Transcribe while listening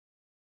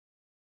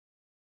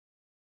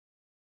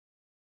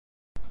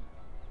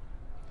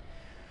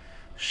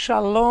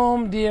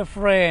Shalom, dear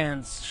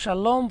friends.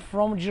 Shalom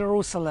from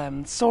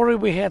Jerusalem. Sorry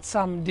we had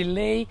some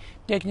delay,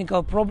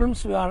 technical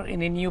problems. We are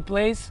in a new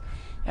place.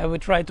 We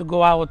tried to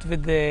go out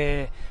with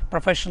the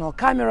professional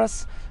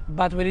cameras,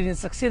 but we didn't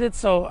succeed.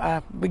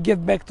 So we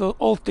get back to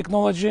old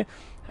technology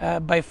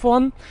by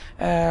phone.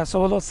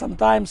 So we lost some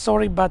time.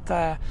 Sorry, but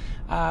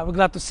we're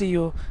glad to see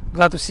you.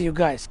 Glad to see you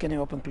guys. Can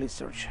you open, please,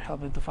 search?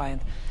 Help me to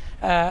find.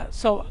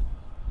 So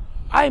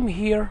I'm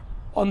here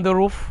on the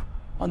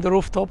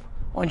rooftop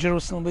on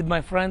Jerusalem with my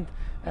friend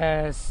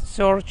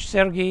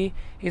Sergey.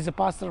 He's a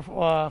pastor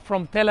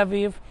from Tel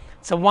Aviv.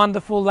 It's a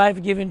wonderful,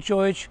 life-giving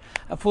church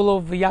full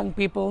of young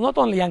people, not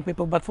only young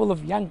people, but full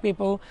of young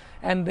people,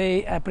 and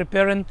they are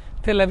preparing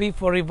Tel Aviv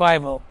for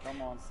revival.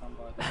 Come on,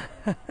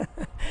 somebody.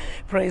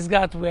 Praise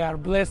God, we are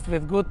blessed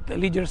with good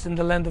leaders in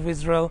the land of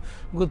Israel,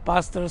 good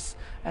pastors,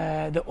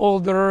 the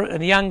older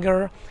and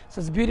younger. So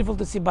it's beautiful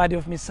to see body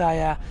of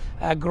Messiah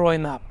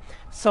growing up.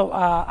 So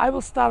I will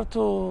start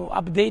to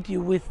update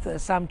you with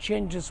some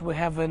changes we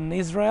have in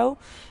Israel,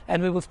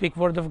 and we will speak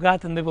word of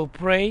God and we will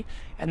pray,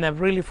 and I'm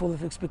really full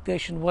of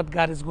expectation what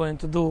God is going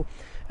to do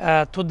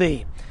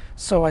today.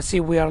 So I see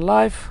we are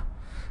live.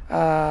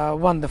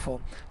 Wonderful.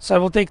 So I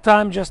will take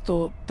time just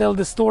to tell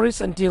the stories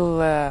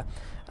until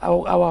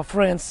our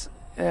friends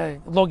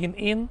logging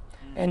in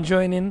and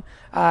joining.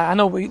 I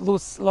know we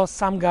lost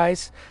some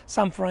guys,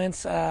 some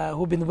friends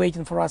who've been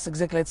waiting for us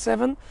exactly at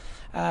 7.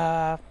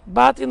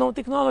 But you know,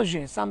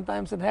 technology,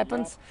 sometimes it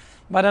happens. Yep.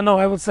 But I know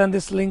I will send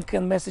this link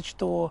and message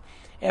to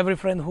every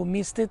friend who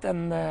missed it,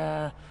 and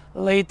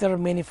later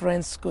many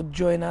friends could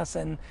join us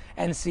and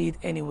see it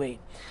anyway.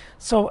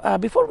 So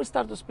before we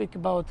start to speak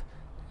about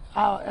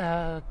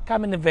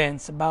coming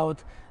events,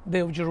 about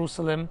Day of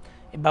Jerusalem,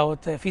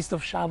 about Feast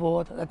of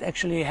Shavuot that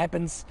actually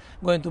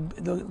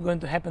going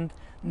to happen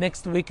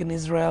next week in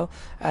Israel,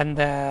 and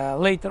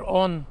later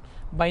on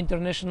by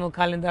international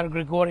calendar,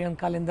 Gregorian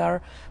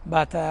calendar,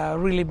 but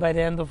really by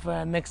the end of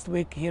next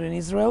week here in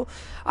Israel.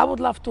 I would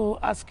love to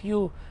ask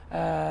you,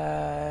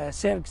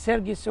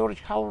 Sergey,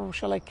 how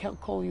shall I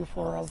call you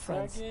for our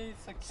friends? Sergey,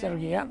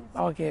 Sergey, yeah?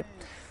 Okay.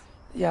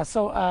 Yeah,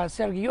 so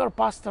Sergey, you're a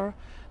pastor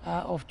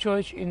of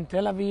church in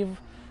Tel Aviv,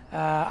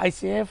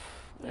 ICF,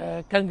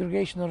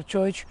 Congregational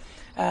Church.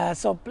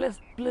 So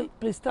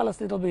please tell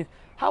us a little bit,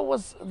 how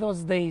was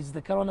those days,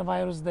 the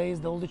coronavirus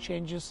days, all the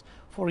changes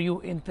for you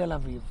in Tel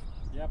Aviv?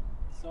 Yep.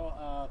 So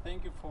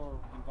thank you for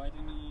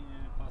inviting me,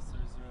 Pastor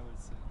Israel.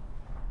 It's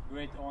a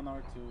great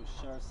honor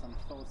to share some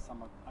thoughts,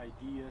 some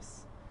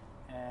ideas.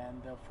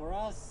 And for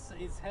us,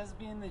 it has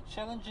been a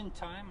challenging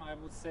time, I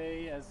would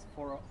say, as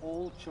for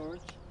all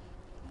church.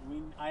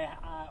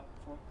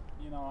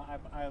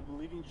 I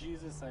believe in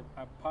Jesus.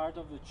 I'm part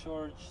of the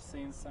church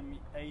since I'm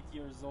 8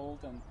 years old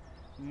and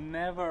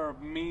never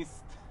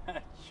missed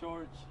a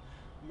church,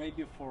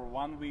 maybe for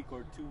 1 week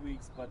or 2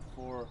 weeks, but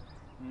for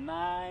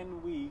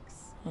 9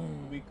 weeks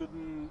we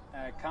couldn't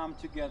come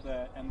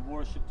together and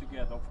worship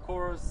together. Of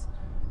course,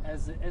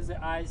 as the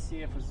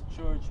ICF, as a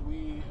church,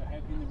 we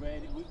have been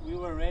ready. We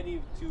were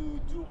ready to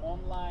do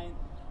online,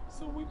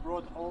 so we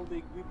brought all the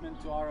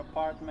equipment to our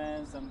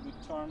apartments and we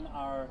turned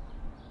our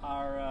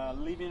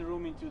living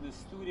room into the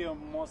studio.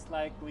 Most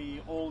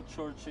likely all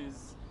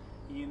churches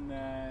in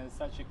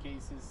such a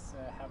cases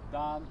have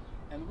done,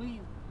 and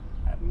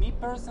me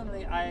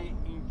personally, I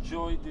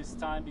enjoyed this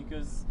time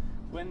because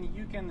when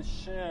you can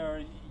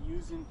share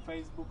using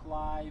Facebook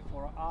Live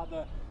or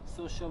other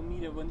social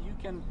media, when you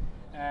can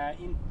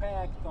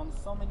impact on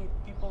so many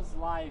people's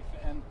life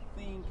and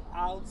think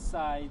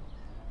outside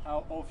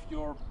of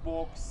your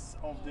box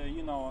of the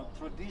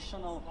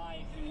traditional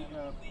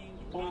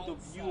point of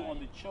view on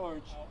the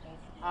church,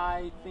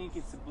 I think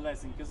it's a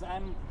blessing because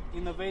I'm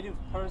innovative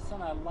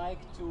person. I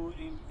like to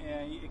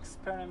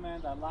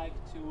experiment. I like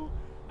to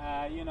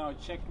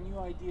check new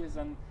ideas,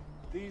 and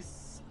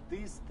this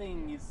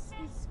thing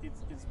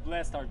it's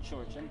blessed our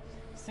church. And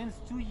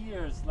since 2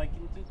 years, like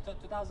in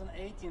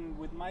 2018,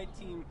 with my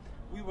team,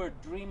 we were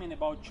dreaming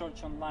about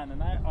church online,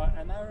 and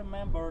I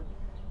remember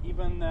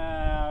even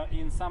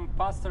in some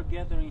pastor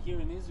gathering here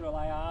in Israel,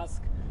 I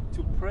asked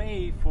to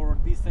pray for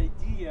this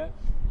idea.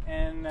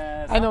 And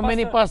I know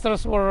many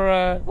pastors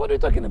were, what are you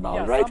talking about,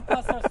 yeah, right? Some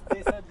pastors,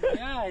 they said,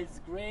 yeah, it's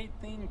a great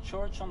thing,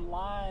 church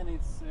online,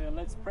 it's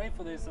let's pray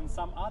for this. And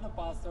some other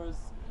pastors,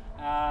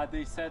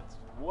 they said,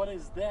 what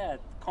is that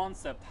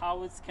concept,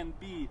 how it can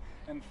be?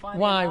 And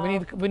why?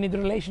 We need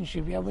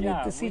relationship, we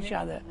need to see each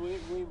other.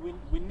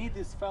 We need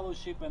this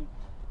fellowship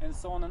and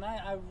so on. And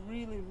I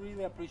really,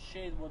 really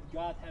appreciate what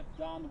God has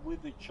done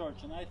with the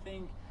church. And I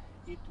think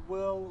it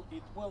will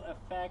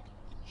affect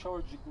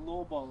church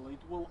global.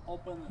 It will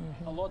open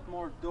a lot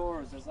more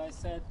doors, as I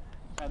said.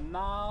 And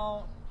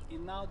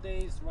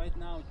nowadays, right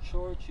now,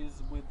 church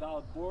is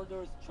without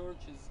borders.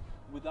 Church is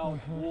without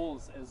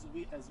walls, as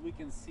we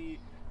can see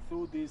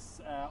through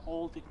this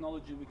old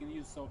technology we can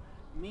use. So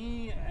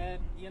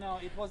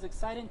it was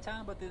exciting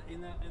time, but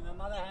in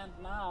another hand,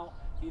 now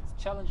it's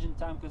challenging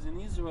time because in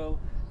Israel,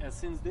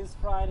 since this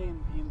Friday,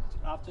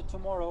 after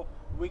tomorrow,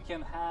 we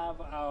can have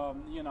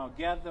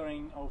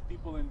gathering of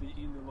people in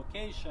the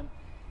location.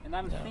 and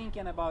I'm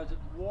thinking about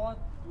what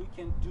we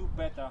can do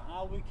better,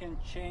 how we can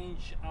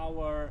change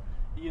our,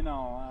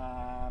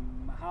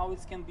 how it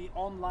can be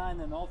online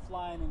and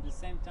offline at the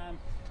same time.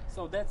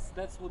 So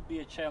that's would be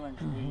a challenge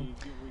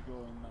we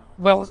go in now.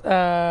 Well,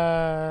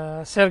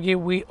 Sergey,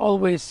 we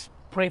always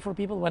pray for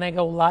people. When I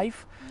go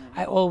live,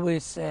 I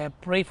always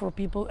pray for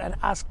people and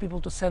ask people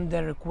to send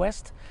their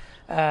request.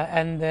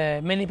 And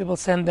many people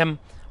send them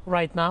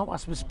right now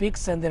as we speak,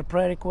 send their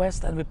prayer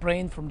request, and we're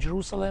praying from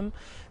Jerusalem,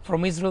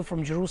 from Israel,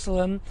 from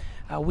Jerusalem.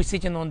 We're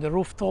sitting on the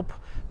rooftop.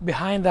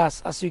 Behind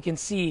us, as you can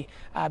see,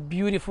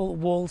 beautiful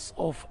walls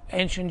of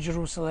ancient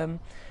Jerusalem.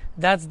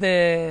 That's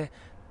the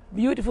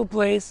beautiful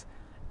place,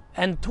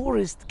 and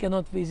tourists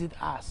cannot visit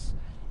us.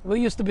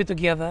 We used to be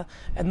together,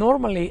 and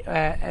normally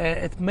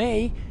at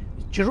May,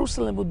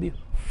 Jerusalem would be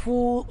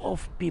full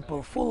of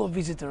people, full of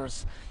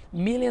visitors,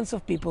 millions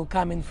of people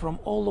coming from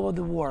all over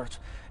the world,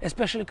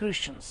 especially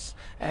Christians,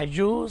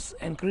 Jews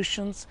and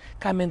Christians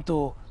coming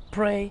to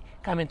pray,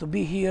 coming to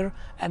be here.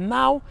 And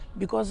now,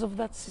 because of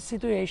that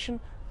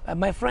situation,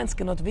 my friends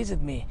cannot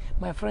visit me,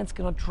 my friends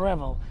cannot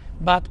travel.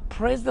 But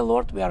praise the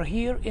Lord, we are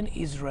here in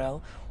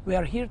Israel. We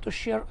are here to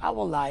share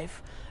our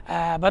life,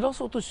 but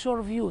also to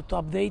serve you, to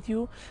update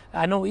you.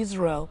 I know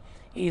Israel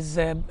is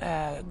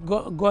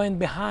going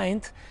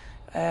behind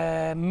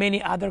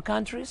many other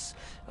countries.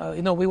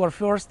 We were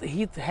first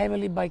hit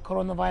heavily by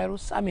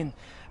coronavirus. I mean,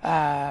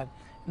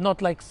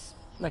 not like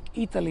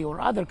Italy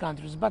or other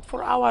countries, but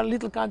for our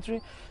little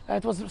country,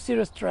 it was a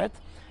serious threat,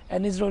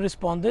 and Israel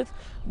responded.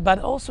 But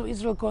also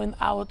Israel going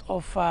out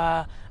of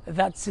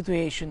that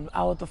situation,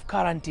 out of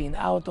quarantine,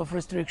 out of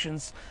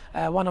restrictions,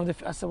 as one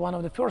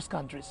of the first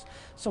countries.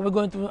 So we're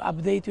going to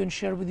update you and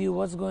share with you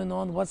what's going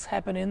on, what's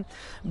happening.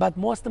 But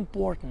most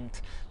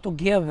important,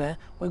 together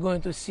we're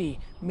going to see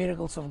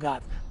miracles of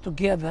God.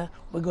 Together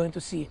we're going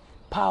to see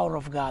power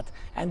of God,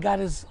 and God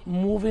is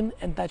moving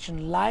and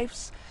touching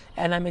lives.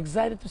 And I'm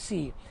excited to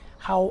see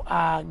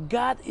how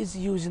God is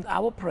using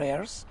our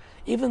prayers,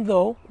 even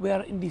though we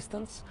are in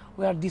distance.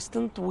 We are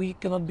distant, we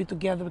cannot be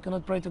together, we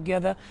cannot pray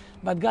together,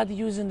 but God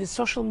using the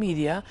social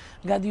media,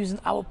 God using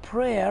our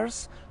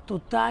prayers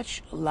to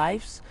touch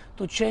lives,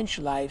 to change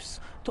lives,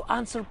 to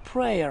answer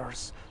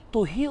prayers,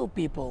 to heal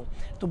people,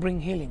 to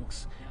bring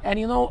healings. And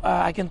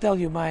I can tell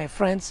you, my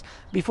friends,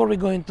 before we're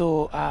going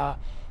to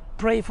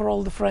pray for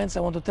all the friends,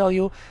 I want to tell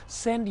you,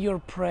 send your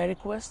prayer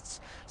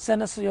requests,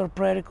 send us your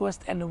prayer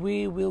requests, and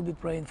we will be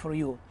praying for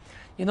you.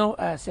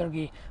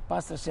 Sergey,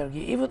 Pastor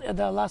Sergey, even at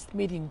the last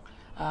meeting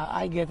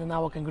I get in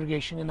our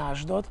congregation in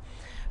Ashdod,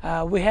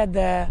 we had,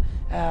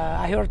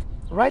 I heard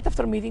right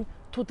after meeting,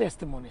 2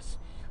 testimonies.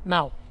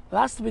 Now,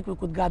 last week we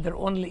could gather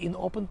only in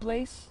open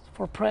place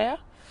for prayer,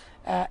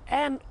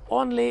 and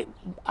only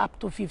up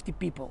to 50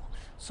 people.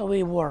 So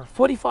we were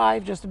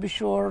 45 just to be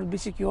sure, be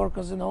secure,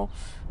 because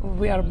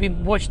we are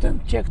being watched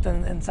and checked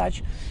and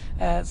such.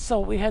 So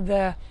we had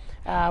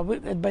by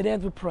the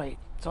end we prayed.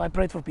 So I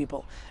prayed for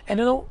people, and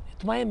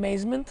to my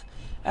amazement,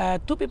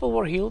 2 people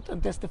were healed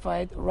and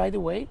testified right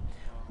away.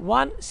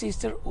 One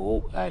sister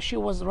who she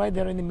was right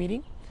there in the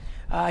meeting.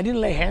 I didn't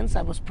lay hands.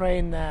 I was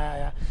praying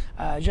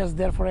just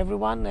there for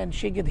everyone, and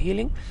she get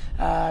healing.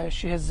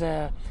 She has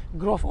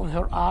growth on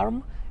her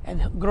arm,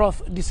 and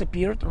growth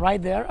disappeared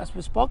right there as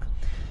we spoke.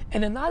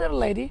 And another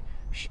lady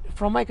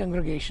from my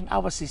congregation,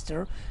 our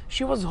sister,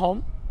 she was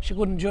home. She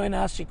couldn't join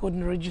us. She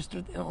couldn't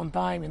register on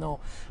time.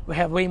 We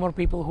have way more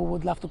people who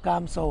would love to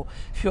come. So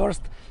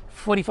first,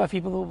 45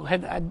 people who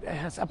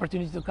has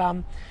opportunity to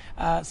come.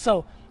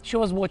 So she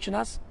was watching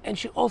us, and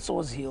she also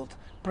was healed.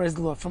 Praise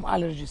the Lord, from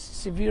allergies,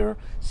 severe,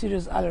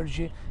 serious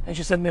allergy. And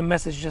she sent me a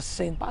message just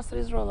saying, Pastor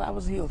Israel, I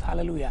was healed.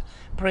 Hallelujah.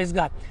 Praise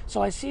God.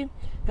 So I see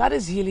God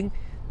is healing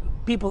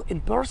people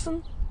in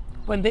person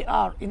when they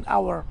are in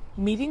our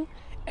meeting,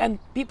 and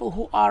people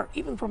who are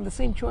even from the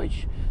same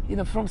church,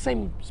 from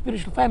same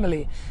spiritual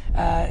family.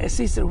 A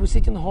sister who's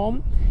sitting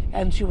home,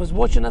 and she was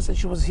watching us, and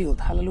she was healed.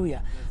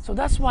 Hallelujah. So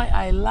that's why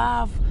I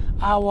love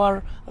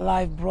our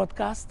live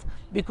broadcast,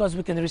 because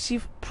we can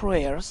receive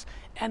prayers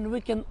and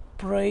we can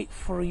pray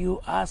for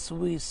you as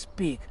we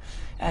speak.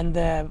 And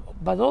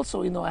but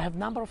also, I have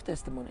number of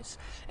testimonies,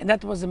 and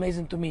that was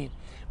amazing to me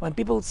when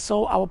people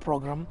saw our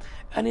program.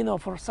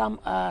 And for some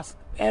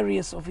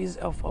areas of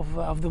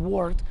the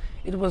world,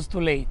 it was too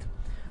late.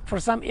 For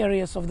some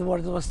areas of the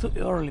world, it was too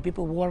early.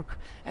 People work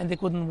and they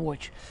couldn't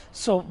watch.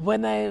 So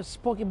when I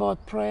spoke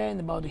about prayer and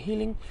about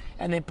healing,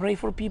 and I pray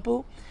for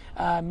people,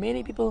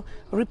 many people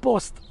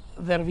repost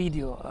their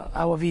video,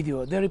 our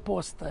video. They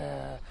repost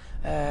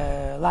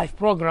live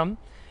program,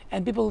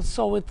 and people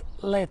saw it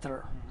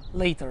later.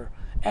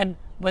 And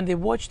when they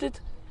watched it,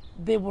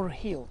 they were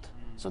healed.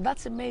 So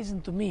that's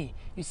amazing to me.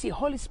 You see,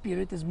 Holy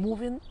Spirit is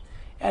moving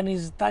and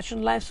is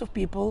touching lives of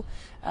people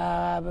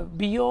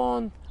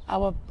beyond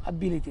our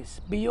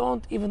abilities,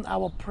 beyond even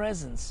our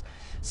presence.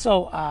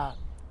 So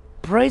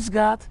praise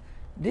God.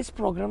 These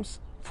programs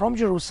from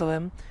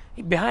Jerusalem.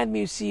 Behind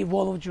me you see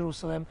Wall of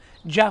Jerusalem,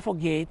 Jaffa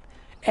Gate,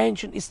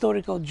 ancient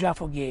historical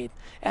Jaffa Gate,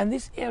 and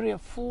this area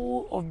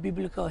full of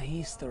biblical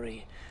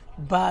history.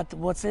 But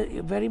what's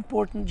very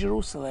important,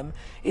 Jerusalem,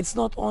 it's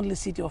not only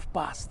city of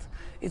past,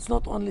 it's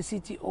not only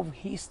city of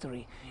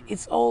history,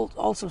 it's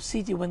also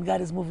city when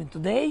God is moving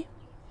today,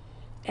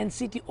 and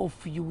city of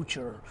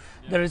future.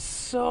 There is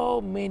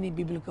so many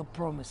biblical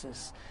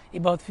promises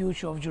about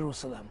future of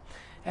Jerusalem,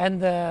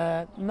 and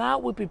now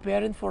we're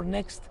preparing for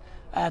next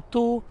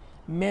two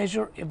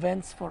major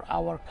events for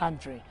our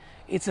country.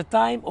 It's a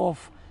time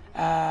of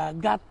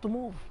God to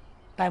move,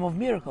 time of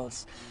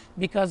miracles,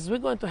 because we're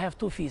going to have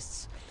two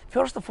feasts.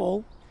 First of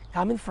all,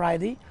 coming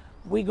Friday,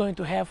 we're going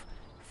to have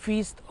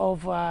feast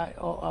of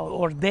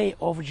or Day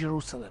of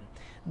Jerusalem.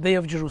 Day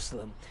of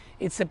Jerusalem.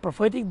 It's a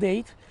prophetic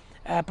date,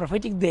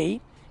 prophetic day,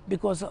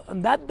 because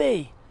on that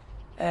day,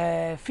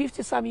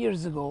 50 some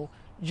years ago,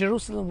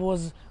 Jerusalem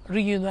was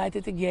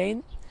reunited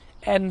again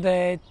and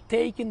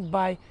taken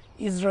by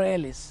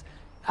Israelis.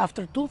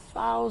 After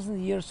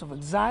 2,000 years of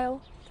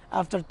exile,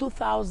 after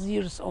 2,000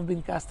 years of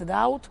being casted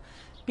out,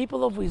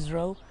 people of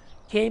Israel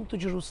came to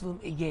Jerusalem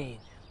again,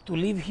 to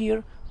live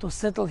here, to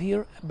settle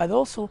here, but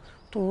also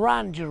to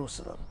run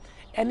Jerusalem.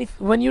 And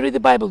when you read the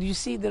Bible, you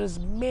see there is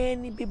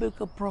many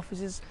biblical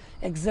prophecies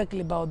exactly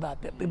about that,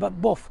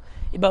 about both,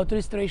 about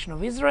restoration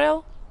of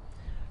Israel,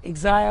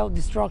 exile,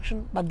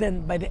 destruction, but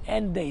then by the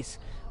end days,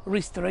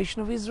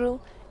 restoration of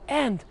Israel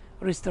and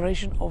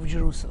restoration of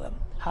Jerusalem.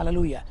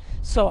 Hallelujah.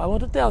 So I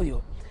want to tell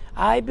you,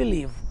 I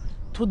believe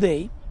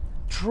today,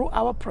 through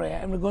our prayer,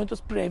 and we're going to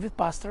pray with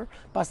Pastor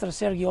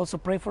Sergey, also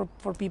pray for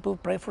people,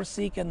 pray for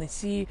sick, and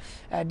see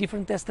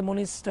different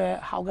testimonies to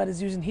how God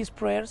is using his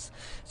prayers.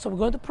 So we're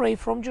going to pray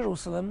from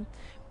Jerusalem,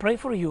 pray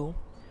for you,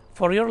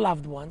 for your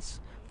loved ones,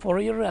 for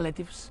your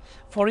relatives,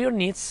 for your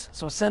needs.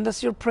 So send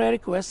us your prayer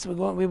requests. We're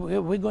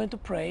going to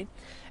pray,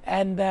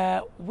 and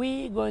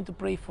we're going to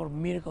pray for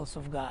miracles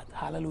of God.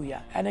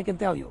 Hallelujah. And I can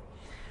tell you,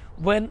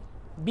 when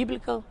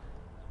biblical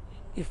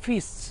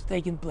feasts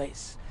taking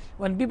place,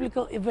 when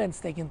biblical events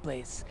taking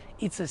place,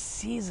 it's a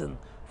season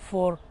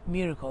for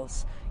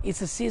miracles. It's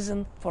a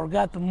season for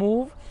God to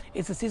move.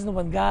 It's a season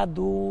when God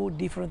do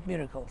different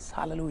miracles.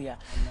 Hallelujah.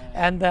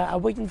 Amen. And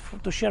I'm waiting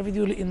to share with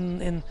you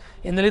in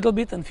a little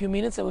bit, in a few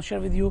minutes, I will share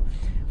with you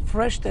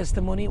fresh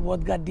testimony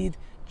what God did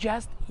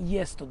just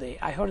yesterday.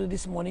 I heard it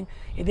this morning.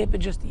 It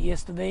happened just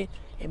yesterday.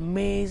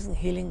 Amazing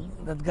healing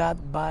that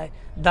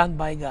done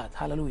by God.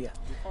 Hallelujah.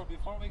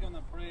 Before we're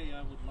gonna pray,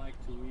 I would like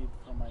to read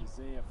from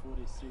Isaiah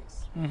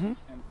 46 and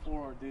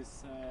 4.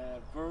 This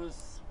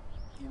verse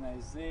in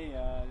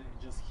Isaiah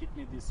just hit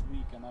me this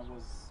week, and I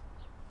was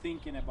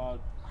thinking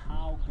about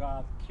how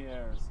God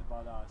cares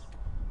about us,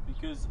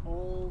 because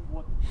all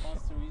what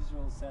Pastor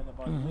Israel said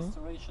about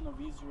restoration of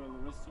Israel,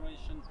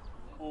 restoration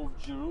of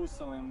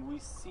Jerusalem, we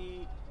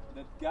see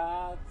that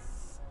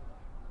God's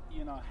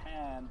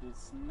hand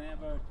is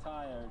never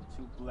tired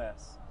to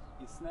bless.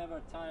 It's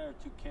never tired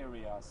to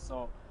carry us.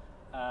 So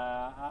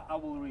I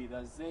will read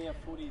Isaiah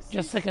 46.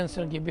 Just a second,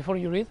 Sergey. Before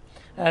you read,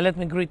 let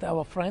me greet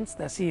our friends.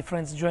 I see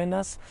friends join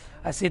us.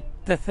 I see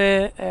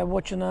Tethe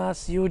watching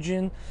us,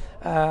 Eugene,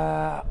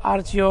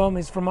 Artyom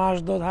is from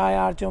Ashdod. Hi,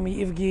 Artyom,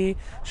 Evgi,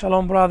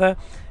 Shalom, brother.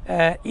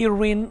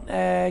 Irwin,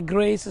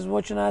 Grace is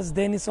watching us.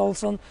 Dennis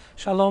Olson,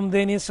 Shalom,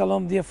 Dennis.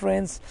 Shalom, dear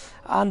friends.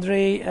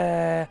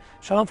 Andre,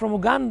 Shalom from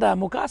Uganda.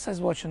 Mukasa is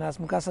watching us.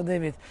 Mukasa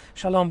David,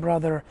 Shalom,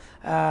 brother.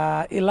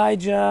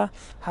 Elijah,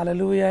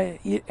 hallelujah.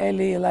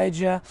 Eli,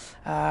 Elijah,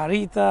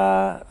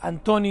 Rita,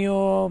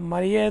 Antonio,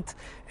 Mariette,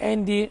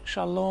 Andy,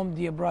 Shalom,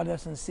 dear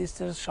brothers and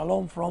sisters.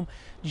 Shalom from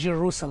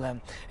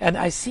Jerusalem. And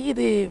I see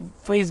the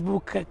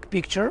Facebook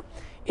picture.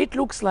 It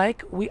looks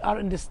like we are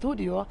in the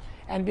studio,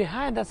 and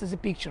behind us is a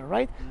picture,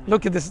 right?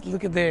 Look at this,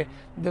 look at the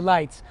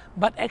lights.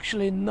 But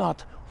actually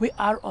not. We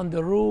are on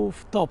the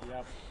rooftop.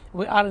 Yep.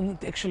 We are in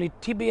actually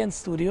TBN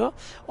studio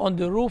on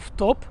the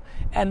rooftop,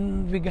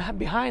 and we got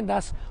behind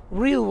us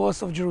real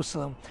walls of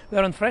Jerusalem. We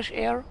are on fresh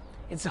air.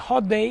 It's a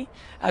hot day.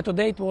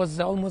 Today it was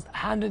almost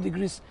 100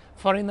 degrees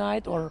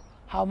Fahrenheit, or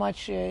how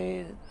much?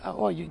 Do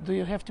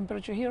you have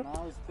temperature here?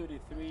 Now it's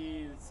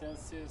 33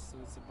 Celsius, so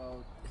it's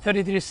about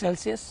 33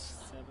 Celsius.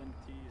 70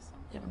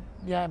 something.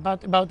 Yeah,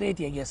 about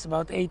 80, I guess,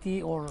 about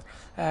 80 or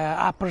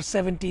upper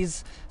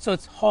 70s. So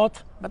it's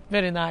hot, but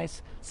very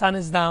nice. Sun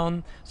is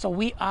down. So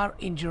we are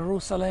in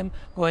Jerusalem,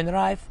 going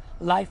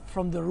live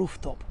from the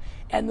rooftop.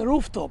 And the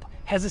rooftop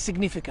has a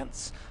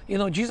significance. You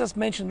know, Jesus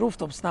mentioned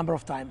rooftops a number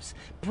of times.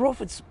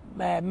 Prophets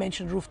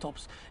mentioned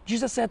rooftops.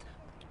 Jesus said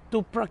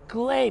to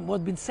proclaim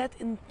what's been said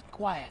in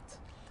quiet,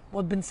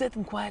 what's been said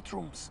in quiet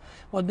rooms,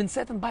 what's been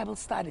said in Bible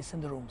studies in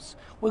the rooms.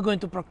 We're going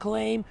to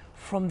proclaim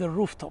from the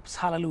rooftops.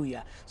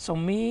 Hallelujah. So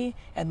me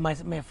and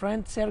my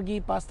friend Sergey,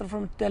 pastor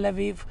from Tel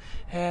Aviv,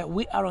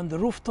 we are on the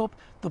rooftop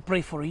to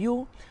pray for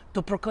you,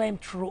 to proclaim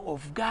truth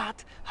of God.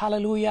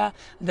 Hallelujah.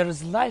 There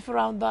is life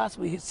around us.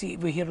 We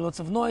hear lots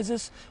of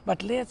noises,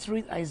 but let's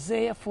read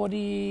Isaiah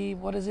 40.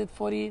 What is it?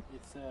 40?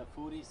 It's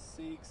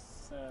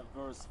 46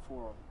 verse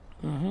 4.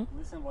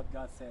 Listen what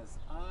God says.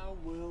 I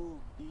will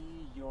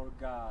be your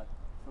God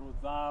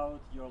throughout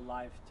your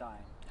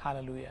lifetime.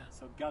 Hallelujah.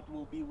 So God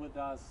will be with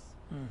us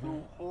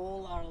through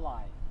all our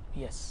life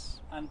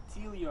Yes.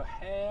 until your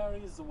hair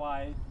is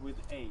white with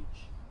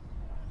age.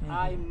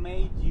 I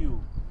made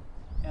you,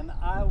 and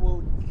I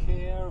will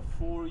care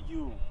for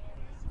you.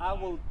 I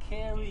will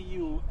carry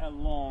you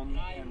along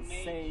and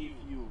save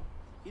you.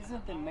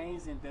 Isn't it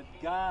amazing that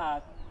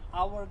God,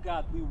 our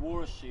God we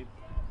worship,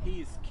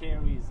 He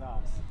carries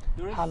us?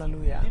 There is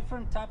Hallelujah.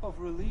 different type of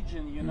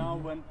religion, you know,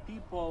 when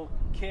people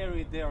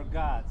carry their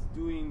gods,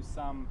 doing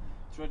some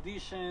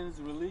traditions,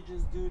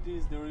 religious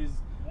duties. There is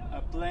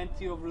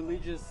plenty of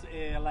religious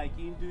like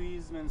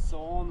Hinduism and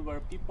so on, where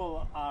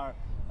people are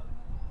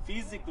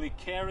physically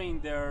carrying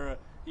their,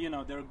 you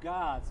know, their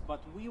gods,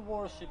 but we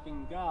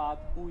worshiping God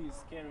who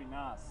is carrying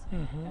us.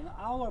 And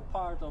our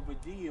part of a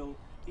deal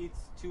is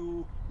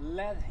to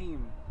let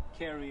Him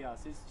carry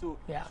us, is to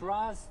Yeah.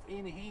 trust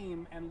in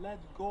Him and let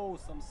go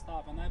some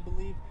stuff. And I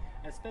believe,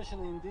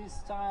 especially in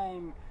this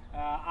time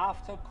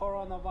after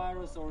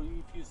coronavirus, or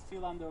if you're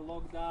still under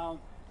lockdown,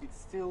 it's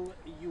still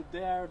you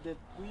there, that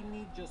we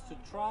need just to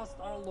trust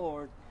our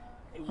Lord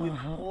with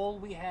all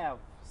we have.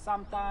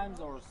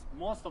 Sometimes, or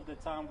most of the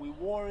time, we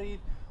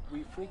worried,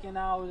 we freaking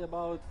out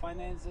about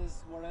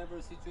finances,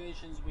 whatever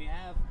situations we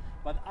have.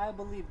 But I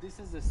believe this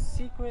is a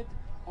secret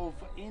of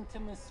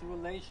intimate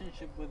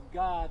relationship with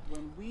God,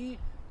 when we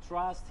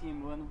trust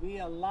Him, when we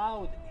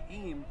allowed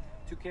Him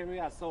to carry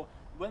us. So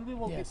when we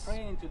will Yes. be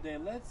praying today,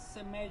 let's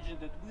imagine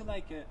that we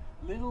like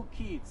little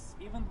kids,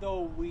 even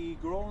though we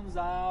grown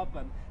up.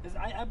 And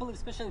I believe,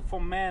 especially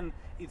for men,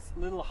 it's a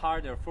little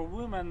harder. For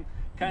women,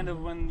 kind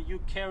of when you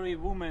carry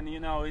woman, you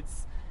know,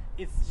 it's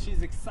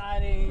she's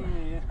exciting,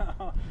 you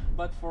know.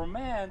 But for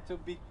men to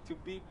be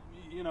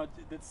you know,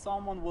 that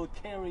someone will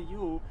carry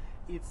you,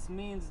 it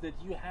means that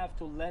you have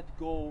to let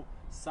go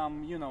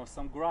some, you know,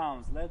 some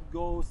grounds, let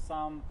go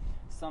some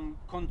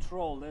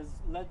control,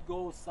 let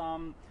go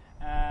some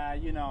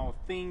you know,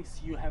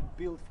 things you have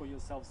built for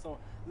yourself. So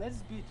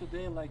let's be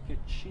today like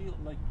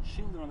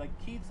children,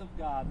 like kids of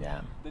God,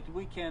 Yeah. that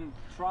we can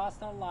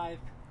trust our life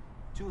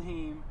to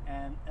Him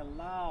and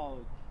allow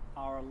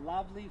our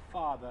lovely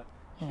Father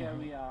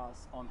carry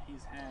us on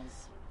His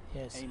hands.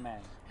 Yes. Amen.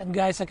 And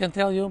guys, I can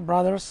tell you,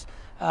 brothers,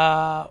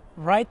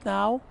 right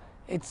now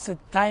it's a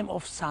time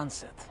of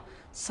sunset.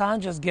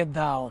 Sun just get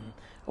down.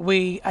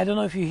 I don't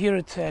know if you hear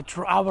it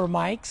through our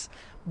mics,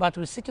 but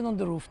we're sitting on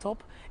the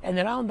rooftop, and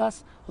around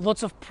us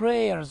lots of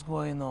prayers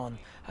going on.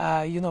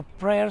 You know,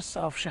 prayers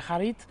of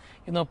Shacharit,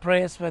 you know,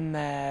 prayers when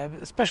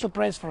special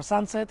prayers for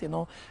sunset. You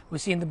know, we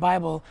see in the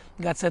Bible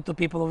God said to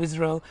people of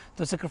Israel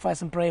to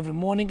sacrifice and pray every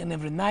morning and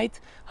every night.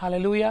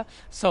 Hallelujah.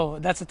 So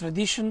that's a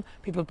tradition.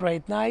 People pray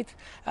at night.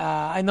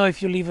 I know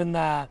if you live in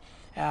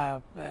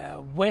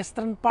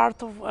western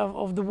part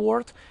of the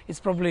world, it's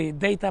probably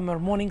daytime or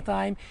morning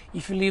time.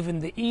 If you live in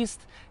the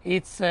east,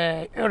 it's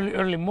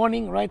early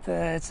morning, right?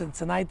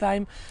 It's a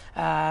nighttime,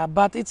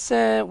 but it's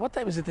what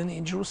time is it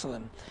in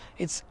Jerusalem?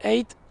 It's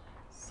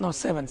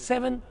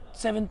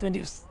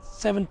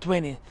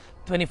 7:20,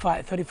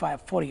 25,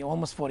 35, 40,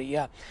 almost 40,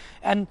 yeah.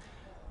 And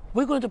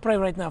we're going to pray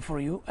right now for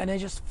you, and I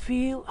just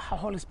feel how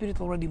Holy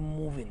Spirit already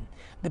moving.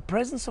 The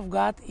presence of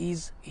God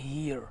is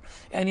here.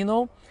 And you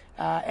know,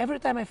 every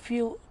time I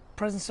feel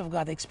presence of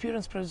God,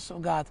 experience presence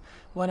of God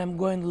when I'm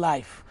going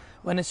live,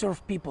 when I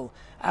serve people,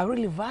 I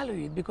really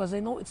value it, because I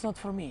know it's not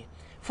for me.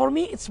 For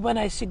me, it's when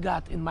I see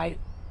God in my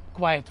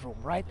quiet room,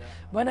 right? Yeah.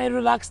 When I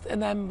relaxed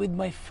and I'm with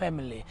my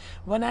family,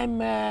 when I'm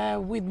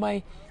with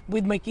my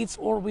kids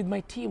or with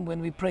my team,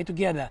 when we pray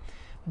together.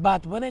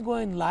 But when I go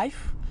in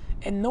live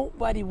and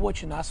nobody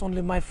watching us,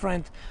 only my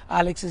friend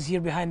Alex is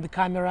here behind the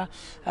camera,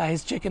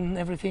 he's checking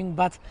everything,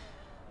 but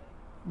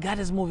God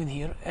is moving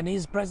here, and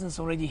His presence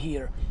already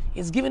here.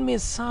 It's given me a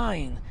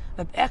sign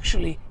that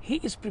actually He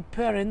is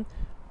preparing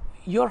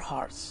your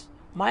hearts,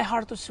 my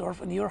heart to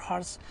serve, and your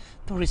hearts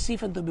to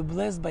receive and to be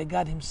blessed by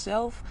God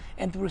Himself,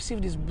 and to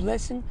receive this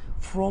blessing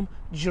from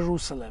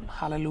Jerusalem.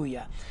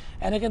 Hallelujah.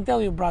 And I can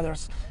tell you,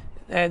 brothers,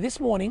 this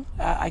morning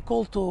I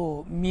called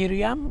to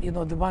Miriam, you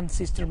know, the one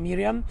sister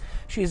Miriam.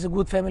 She is a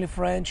good family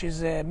friend.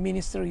 She's a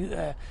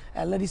minister,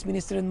 a ladies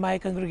minister in my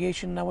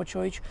congregation in our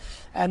church,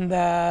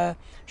 and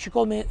she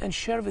called me and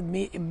shared with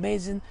me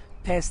amazing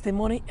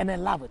testimony, and I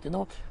love it. You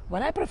know,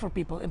 when I pray for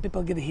people and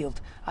people get healed,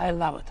 I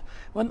love it.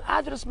 When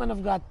others, men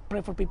of God,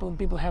 pray for people and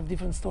people have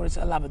different stories,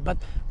 I love it. But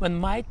when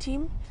my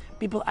team,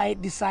 people I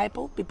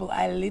disciple, people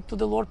I lead to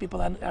the Lord,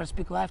 people I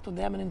speak life to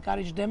them and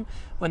encourage them,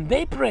 when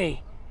they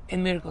pray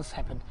and miracles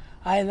happen,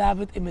 I love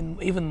it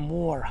even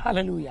more.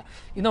 Hallelujah.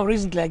 You know,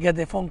 recently I got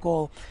a phone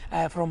call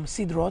from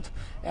Sidrot,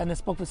 and I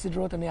spoke with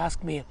Sidrot, and he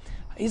asked me,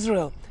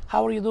 Israel,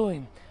 how are you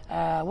doing?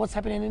 What's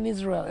happening in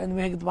Israel? And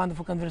we had a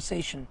wonderful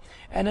conversation.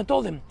 And I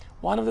told him,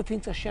 one of the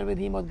things I shared with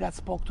him, what God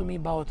spoke to me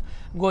about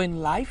going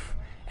live,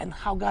 and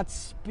how God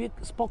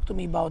spoke to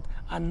me about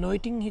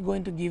anointing He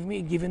going to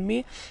given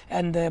me,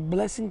 and the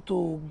blessing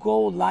to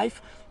go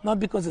live, not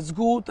because it's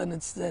good and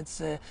it's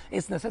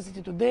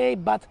necessity today,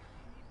 but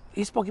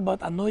he spoke about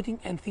anointing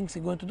and things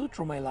he's going to do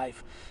through my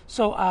life.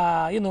 So,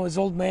 his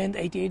old man,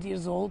 88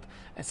 years old,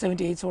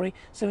 78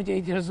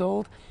 years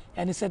old,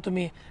 and he said to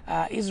me,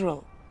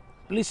 Israel,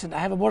 listen, I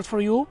have a word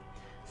for you.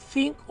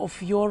 Think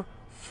of your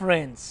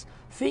friends.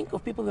 Think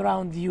of people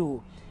around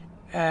you.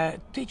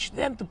 Teach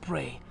them to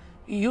pray.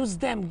 Use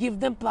them, give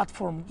them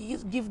platform,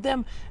 give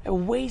them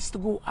ways to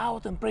go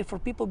out and pray for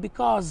people,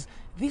 because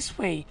this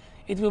way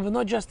it will be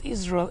not just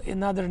Israel,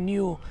 another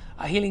new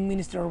healing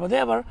ministry or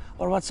whatever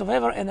or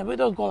whatsoever. And we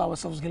don't call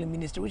ourselves healing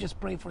ministry. We just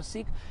pray for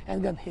sick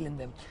and God healing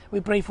them. We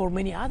pray for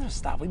many other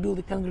stuff. We build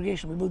the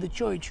congregation, we build the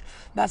church.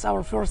 That's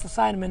our first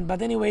assignment.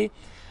 But anyway,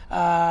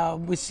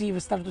 we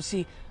start to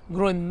see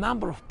growing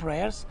number of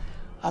prayers.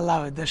 I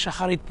love it, the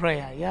Shacharit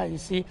prayer. Yeah, you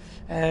see,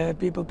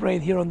 people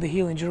prayed here on the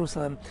hill in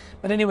Jerusalem.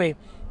 But anyway,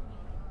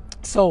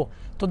 so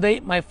today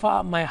my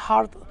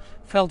heart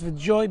felt with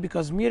joy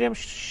because Miriam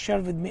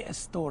shared with me a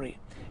story.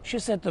 She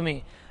said to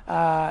me,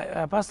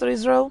 Pastor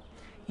Israel,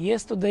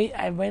 yesterday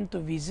I went to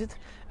visit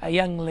a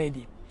young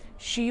lady.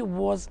 She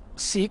was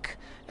sick,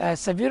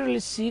 severely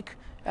sick.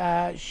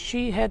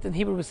 She had, in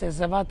Hebrew we say,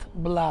 zavat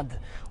blood,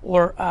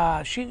 or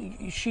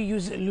she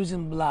used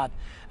losing blood.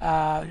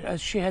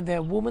 She had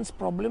a woman's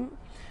problem.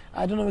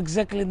 I don't know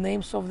exactly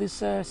names of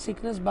this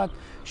sickness, but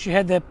she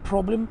had a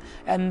problem,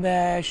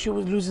 and she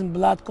was losing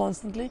blood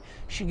constantly.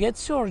 She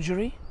gets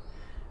surgery,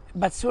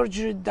 but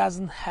surgery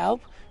doesn't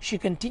help. She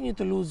continued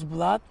to lose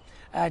blood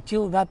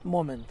till that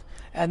moment.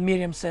 And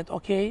Miriam said,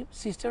 okay,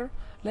 sister,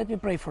 let me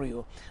pray for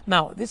you.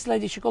 Now, this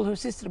lady, she called her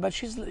sister, but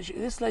she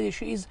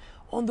is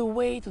on the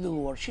way to the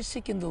Lord. She's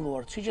seeking the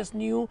Lord. She just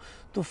new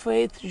to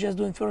faith. She's just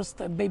doing first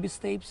baby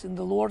steps in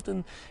the Lord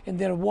and in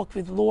their walk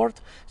with the Lord.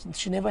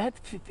 She never had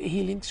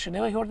healings. She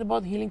never heard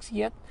about healings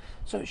yet.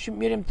 So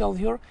Miriam told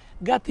her,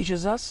 God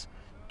teaches us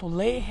to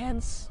lay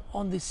hands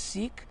on the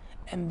sick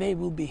and they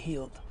will be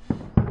healed.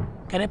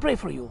 Can I pray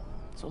for you?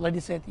 So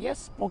lady said,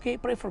 yes, okay,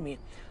 pray for me.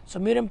 So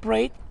Miriam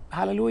prayed,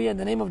 hallelujah, in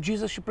the name of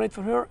Jesus. She prayed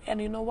for her,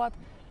 and you know what?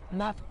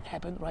 Nothing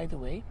happened right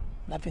away.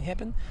 Nothing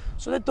happened.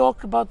 So they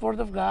talk about Word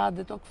of God,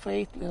 they talk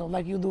faith,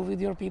 like you do with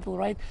your people,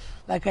 right?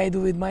 Like I do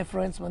with my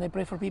friends when I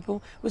pray for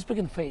people. We speak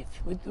in faith.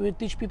 We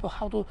teach people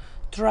how to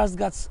trust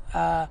God's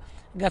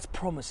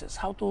promises,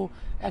 how to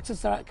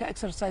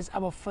exercise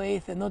our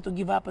faith and not to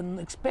give up and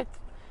expect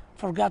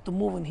for God to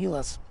move and heal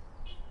us.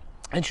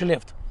 And she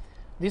left.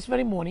 This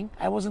very morning,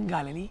 I was in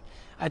Galilee.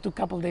 I took a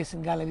couple of days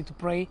in Galilee to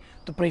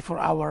pray for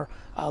our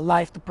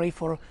life, to pray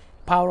for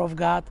power of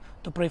God,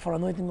 to pray for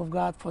anointing of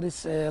God, for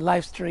this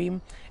live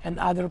stream and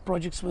other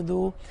projects we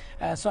do.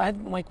 So I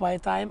had my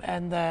quiet time,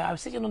 and I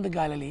was sitting on the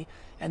Galilee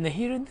and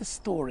hearing the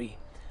story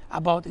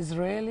about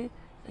Israeli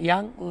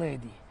young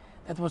lady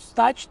that was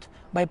touched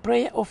by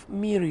prayer of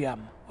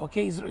Miriam,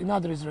 okay,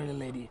 another Israeli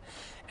lady.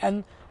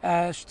 And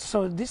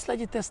so this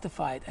lady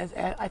testified.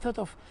 I thought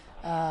of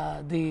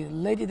the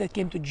lady that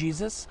came to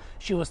Jesus.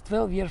 She was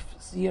 12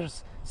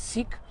 years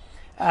sick.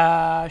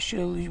 She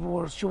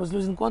was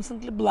losing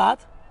constantly blood,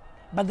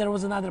 but there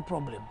was another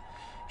problem.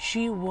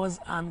 She was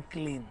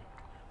unclean.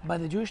 By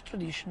the Jewish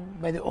tradition,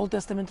 by the Old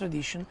Testament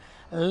tradition,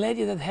 a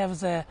lady that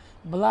has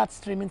blood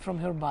streaming from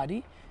her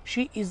body,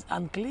 she is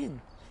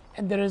unclean.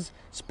 And there is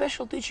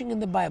special teaching in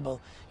the Bible.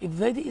 If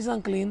the lady is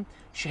unclean,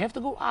 she have to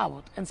go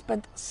out and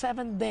spend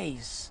 7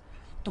 days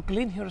to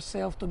clean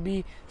herself, to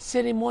be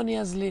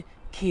ceremoniously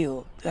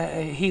healed,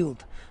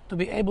 to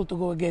be able to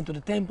go again to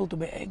the temple, to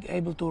be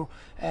able to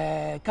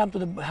come to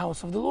the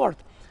house of the Lord.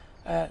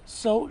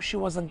 So she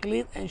was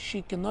unclean, and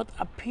she couldn't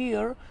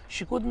appear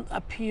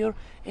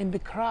in the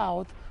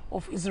crowd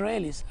of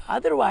Israelis.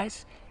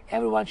 Otherwise,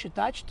 everyone she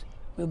touched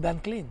will be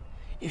unclean.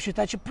 If she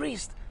touched a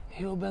priest,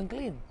 he will be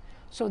unclean.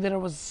 So there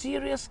was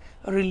serious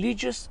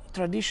religious,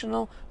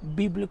 traditional,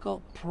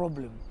 biblical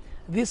problem.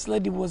 This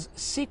lady was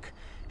sick.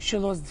 She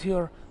lost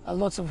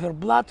lots of her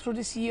blood through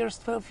these years,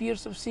 12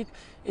 years of sick.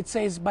 It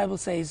says, Bible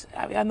says,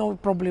 I know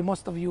probably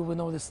most of you will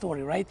know the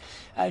story, right?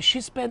 She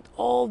spent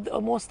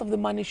most of the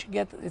money she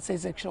get, it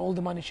says actually all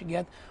the money she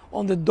get,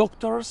 on the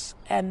doctors,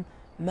 and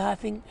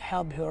nothing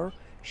helped her.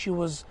 She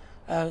was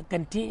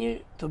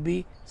continued to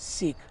be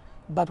sick.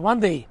 But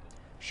one day,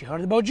 she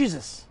heard about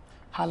Jesus.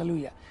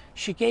 Hallelujah.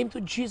 She came to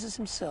Jesus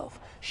himself.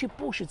 She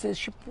pushed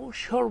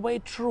her way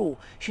through.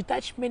 She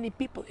touched many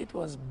people. It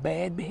was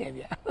bad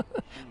behavior.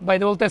 By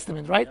the Old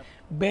Testament, right? Yep.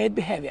 Bad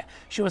behavior.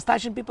 She was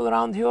touching people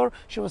around her.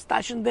 She was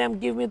touching them,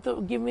 give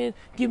me,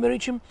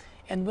 reach him.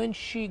 And when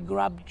she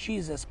grabbed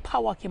Jesus,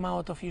 power came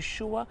out of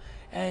Yeshua,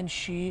 and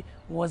she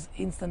was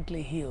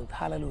instantly healed.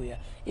 Hallelujah.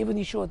 Even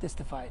Yeshua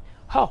testified,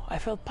 oh, I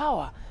felt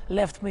power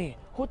left me.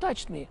 Who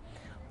touched me?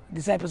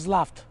 Disciples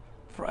laughed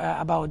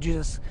about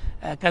Jesus'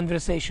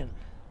 conversation.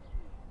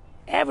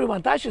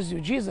 Everyone touches you,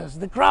 Jesus,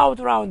 the crowd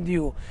around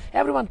you,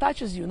 everyone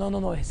touches you.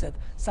 No, he said,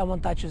 someone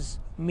touches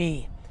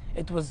me.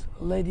 It was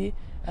lady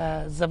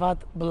Zavat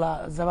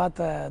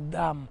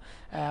Dam,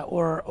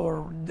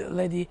 or the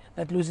lady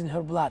that losing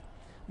her blood.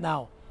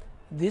 Now,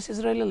 this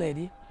Israeli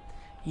lady,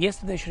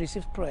 yesterday she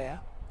received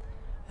prayer.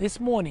 This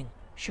morning,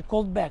 she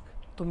called back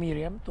to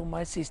Miriam, to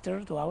my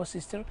sister, to our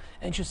sister,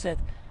 and she said,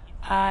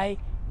 I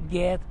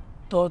get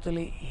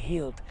totally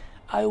healed.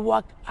 I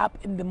woke up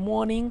in the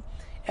morning,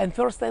 and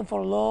first time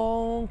for a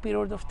long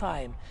period of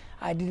time,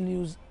 I didn't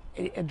use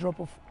a drop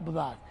of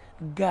blood.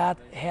 God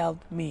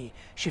helped me.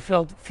 She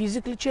felt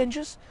physical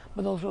changes,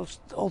 but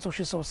also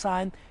she saw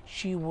sign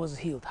she was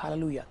healed.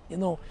 Hallelujah. You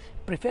know,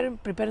 preparing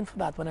for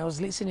that, when I was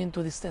listening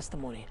to this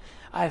testimony,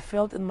 I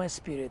felt in my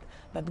spirit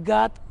that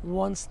God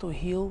wants to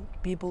heal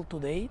people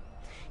today.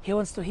 He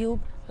wants to heal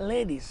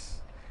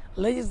ladies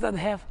that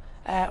have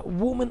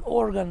woman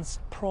organs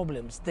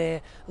problems,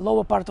 the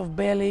lower part of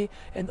belly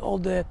and all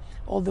the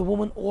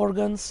woman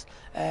organs.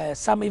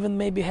 Some even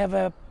maybe have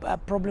a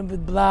problem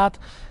with blood.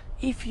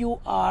 If you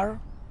are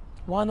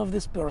one of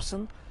this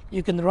person,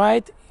 you can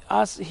write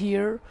us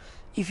here.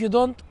 If you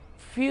don't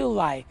feel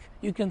like,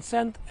 you can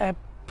send a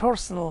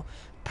personal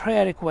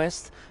prayer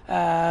request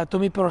to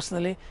me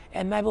personally,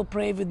 and I will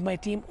pray with my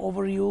team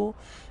over you.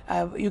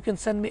 You can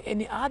send me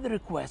any other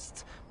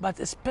requests, but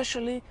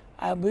especially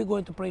we're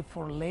going to pray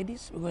for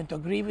ladies. We're going to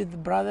agree with the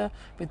brother,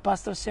 with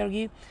Pastor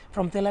Sergey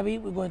from Tel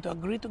Aviv. We're going to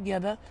agree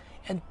together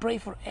and pray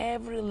for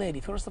every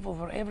lady. First of all,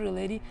 for every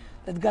lady,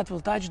 that God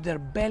will touch their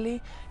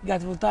belly,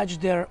 God will touch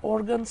their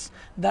organs,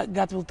 that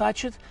God will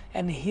touch it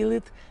and heal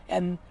it,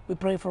 and we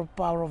pray for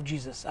power of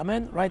Jesus.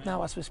 Amen. Right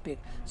now as we speak.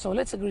 So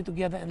let's agree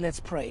together and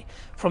let's pray.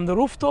 From the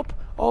rooftop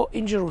or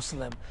in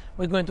Jerusalem,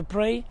 we're going to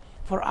pray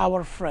for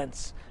our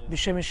friends.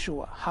 B'Shem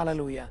Yeshua.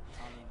 Hallelujah.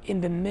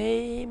 In the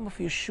name of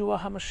Yeshua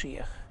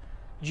HaMashiach,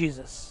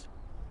 Jesus,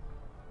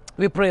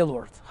 we pray,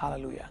 Lord.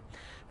 Hallelujah.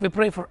 We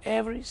pray for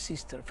every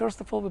sister. First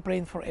of all, we're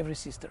praying for every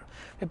sister.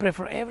 We pray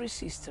for every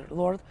sister,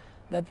 Lord,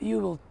 that you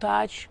will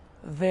touch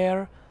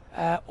their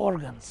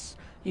organs.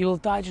 You will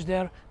touch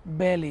their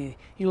belly.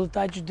 You will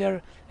touch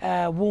their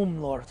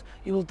womb, Lord.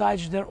 You will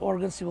touch their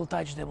organs. You will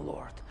touch them,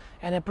 Lord.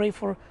 And I pray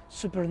for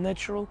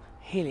supernatural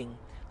healing.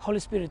 Holy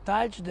Spirit,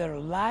 touch their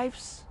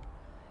lives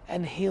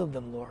and heal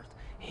them, Lord.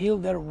 Heal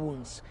their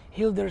wounds.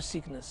 Heal their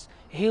sickness.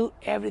 Heal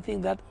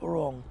everything that's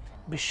wrong.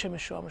 B'Shem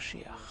Yeshua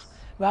Mashiach.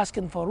 We're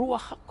asking for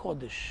Ruach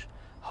HaKodesh,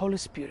 Holy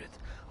Spirit.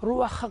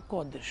 Ruach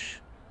HaKodesh,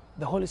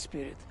 the Holy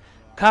Spirit.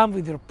 Come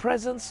with your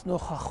presence,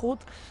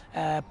 nochachut,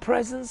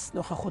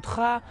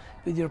 nochachutcha,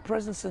 with your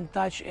presence, and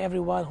touch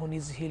everyone who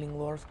needs healing,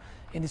 Lord,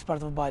 in this part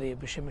of the body,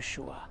 B'Shem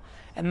Yeshua.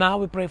 And now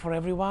we pray for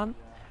everyone.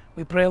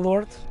 We pray,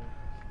 Lord,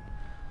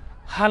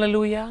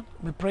 hallelujah.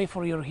 We pray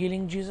for your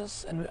healing,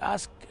 Jesus, and we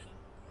ask,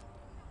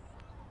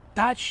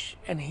 touch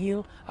and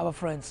heal our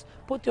friends.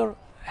 Put your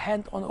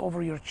hand on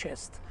over your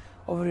chest,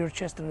 and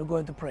we're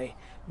going to pray.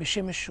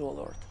 B'Shem Yeshua,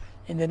 Lord,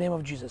 in the name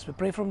of Jesus. We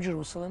pray from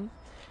Jerusalem.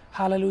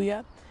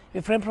 Hallelujah. We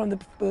pray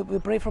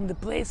from the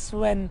place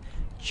when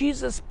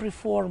Jesus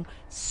performed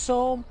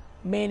so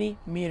many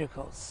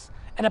miracles,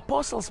 and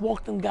apostles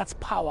walked in God's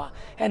power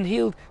and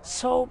healed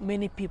so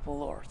many people,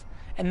 Lord.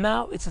 And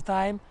now it's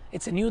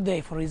a new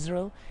day for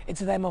Israel.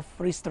 It's a time of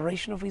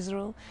restoration of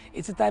Israel.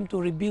 It's a time to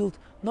rebuild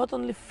not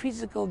only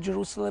physical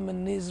Jerusalem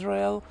and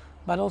Israel,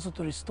 but also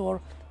to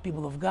restore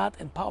people of God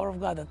and power of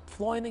God that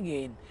flowing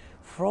again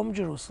from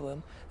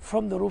Jerusalem,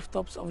 from the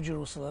rooftops of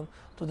Jerusalem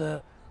to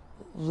the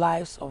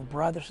lives of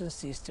brothers and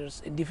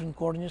sisters in different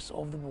corners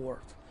of the world.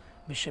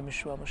 B'Shem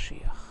Yeshua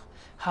Mashiach.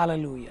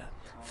 Hallelujah.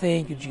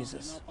 Thank you,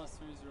 Jesus.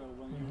 Pastor Israel,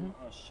 when you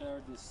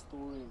shared this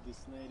story of this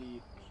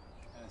lady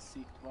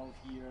sick 12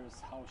 years,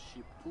 how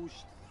she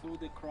pushed through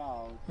the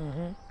crowd,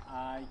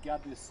 I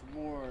got this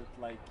word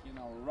like,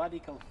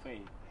 radical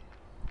faith.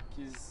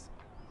 Because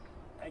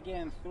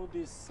again, through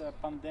this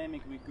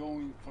pandemic we're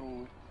going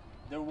through,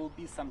 there will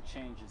be some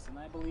changes, and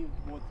I believe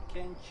what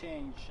can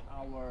change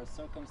our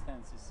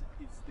circumstances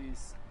is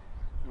this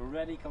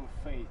radical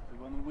faith.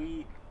 When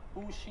we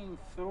pushing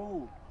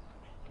through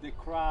the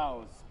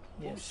crowds,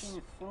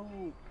 pushing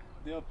through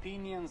the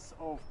opinions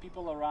of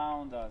people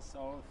around us,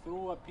 or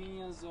through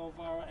opinions of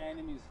our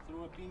enemies,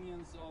 through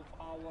opinions of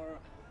our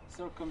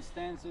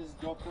circumstances,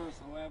 doctors,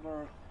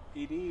 whoever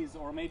it is,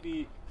 or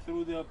maybe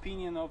through the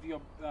opinion of your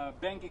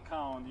bank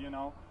account,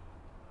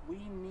 we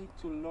need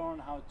to learn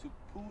how to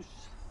push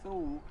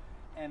through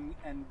and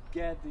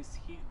get this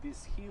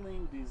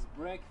healing, this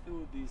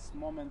breakthrough, this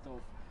moment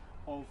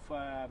of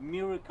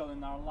miracle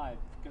in our life.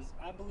 Because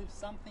I believe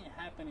something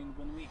happening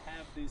when we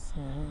have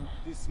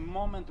this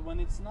moment when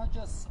it's not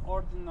just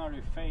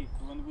ordinary faith,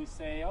 when we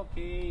say,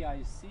 okay,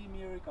 I see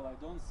miracle, I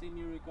don't see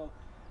miracle,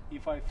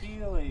 if I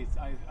feel it,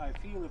 I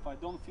feel, if I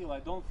don't feel,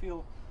 I don't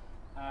feel.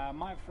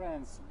 My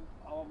friends,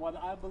 what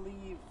I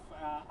believe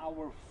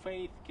our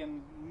faith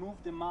can move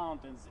the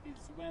mountains,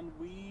 it's when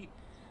we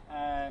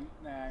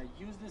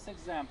use this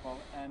example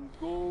and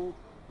go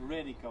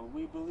radical.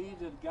 We believe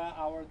that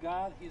our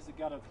God, He's a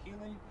God of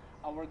healing.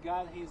 Our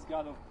God, He's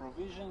God of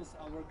provisions.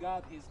 Our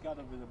God, He's God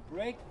of the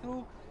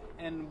breakthrough.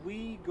 And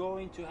we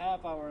going to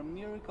have our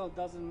miracle.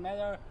 Doesn't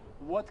matter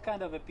what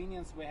kind of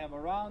opinions we have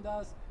around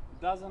us.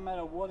 Doesn't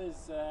matter what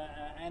is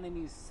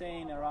enemies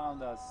saying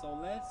around us. So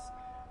let's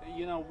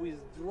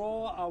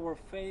withdraw our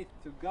faith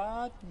to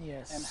God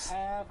and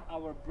have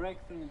our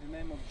breakthrough in the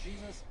name of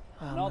Jesus.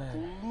 Amen. Not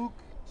look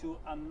to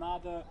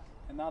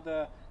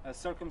another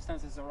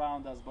circumstances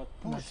around us, but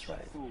push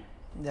through.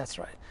 That's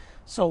right.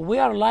 So we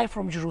are live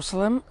from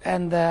Jerusalem,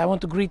 and I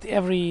want to greet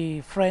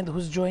every friend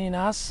who's joining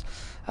us.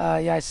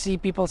 Yeah, I see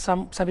people,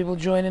 some people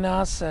joining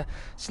us.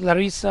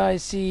 Larissa, I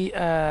see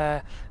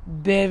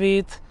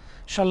David,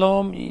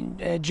 Shalom,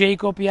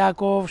 Jacob,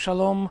 Yaakov,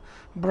 Shalom,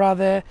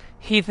 brother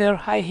Heather.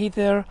 Hi,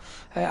 Heather.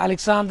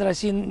 Alexander, I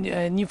see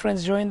new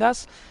friends joined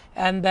us,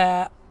 and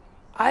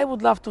I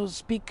would love to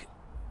speak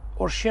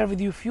or share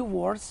with you a few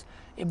words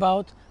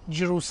about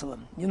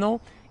Jerusalem. You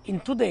know, in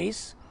 2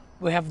 days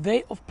we have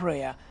day of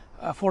prayer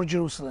for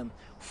Jerusalem.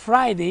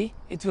 Friday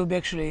it will be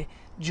actually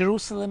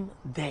Jerusalem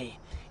Day.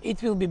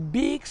 It will be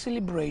big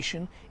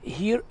celebration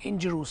here in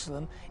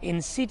Jerusalem,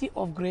 in city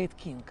of great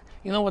King.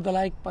 You know what I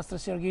like, Pastor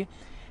Sergey?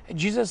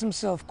 Jesus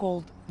himself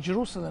called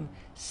Jerusalem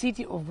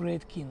city of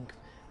great King,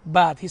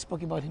 but he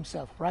spoke about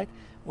himself, right?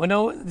 We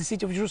know the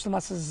city of Jerusalem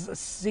as a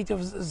city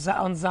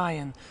on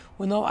Zion.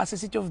 We know as a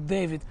city of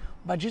David.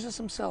 But Jesus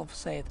himself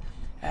said,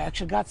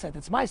 actually God said,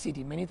 it's my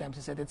city. Many times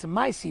he said, it's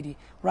my city,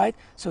 right?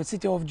 So it's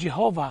city of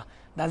Jehovah.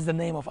 That's the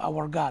name of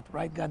our God,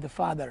 right? God the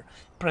Father.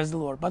 Praise the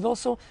Lord. But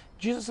also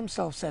Jesus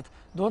himself said,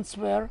 don't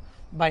swear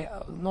by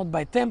not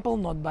by temple,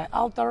 not by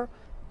altar.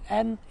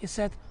 And he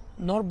said,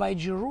 nor by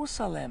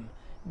Jerusalem,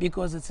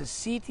 because it's a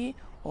city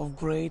of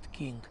great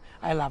King.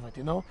 I love it,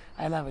 you know.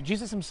 I love it.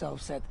 Jesus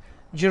himself said,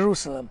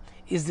 Jerusalem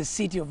is the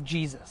city of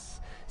Jesus,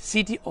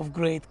 city of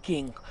great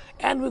King.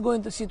 And we're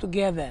going to see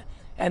together,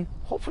 and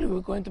hopefully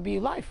we're going to be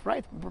live,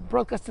 right?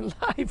 Broadcasting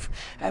live.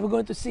 And we're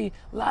going to see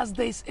last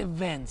days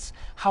events,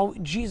 how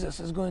Jesus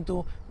is going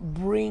to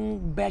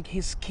bring back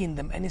his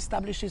kingdom and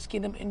establish his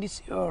kingdom in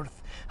this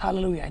earth.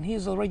 Hallelujah. And he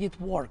is already at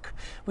work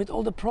with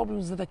all the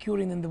problems that are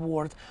occurring in the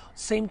world.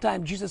 Same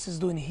time, Jesus is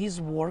doing his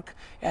work,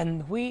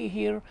 and we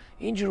here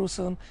in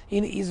Jerusalem,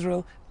 in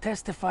Israel,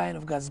 testifying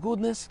of God's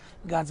goodness,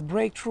 God's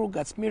breakthrough,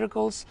 God's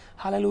miracles.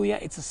 Hallelujah.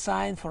 It's a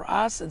sign for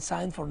us and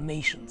sign for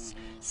nations.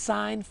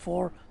 Sign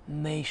for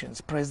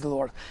nations. Praise the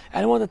Lord.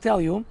 And I want to tell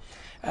you,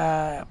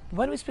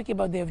 when we speak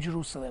about Day of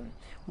Jerusalem,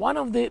 one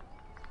of the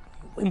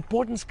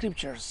important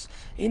scriptures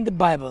in the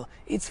Bible,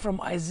 it's from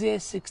Isaiah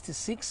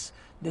 66.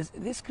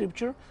 This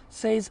scripture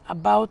says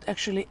about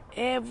actually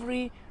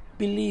every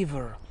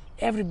believer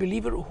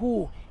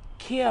who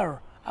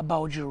care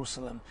about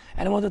Jerusalem.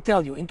 And I want to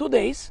tell you, in 2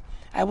 days,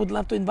 I would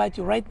love to invite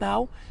you right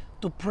now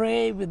to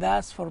pray with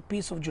us for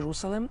peace of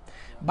Jerusalem.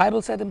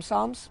 Bible said in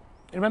Psalms,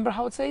 remember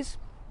how it says?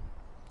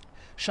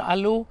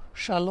 Sha'alu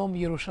Shalom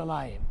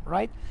Yerushalayim,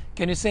 right?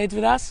 Can you say it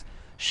with us?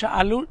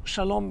 Sha'alu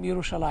Shalom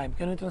Yerushalayim.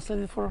 Can you translate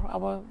it for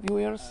our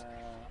viewers?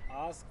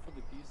 Ask for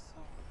the peace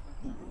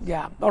of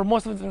Yeah, or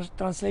most of the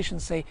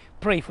translations say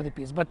pray for the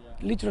peace, but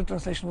literal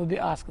translation would be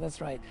ask. That's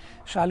right.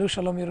 Sha'alu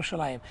Shalom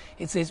Yerushalayim.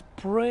 It says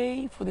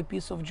pray for the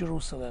peace of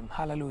Jerusalem.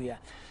 Hallelujah.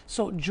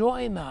 So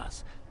join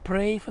us.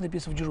 Pray for the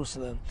peace of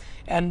Jerusalem.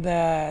 And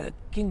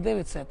King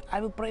David said, I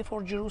will pray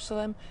for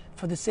Jerusalem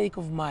for the sake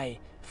of my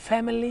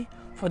family,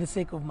 for the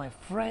sake of my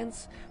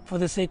friends, for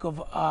the sake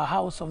of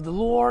house of the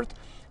Lord,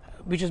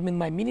 which has been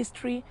my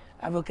ministry.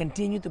 I will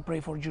continue to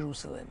pray for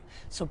Jerusalem.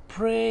 So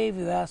pray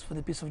with us for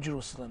the peace of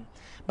Jerusalem.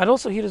 But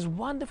also here is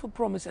wonderful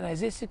promise in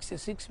Isaiah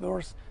 66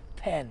 verse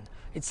 10.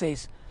 It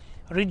says,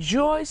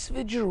 rejoice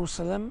with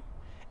Jerusalem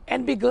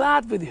and be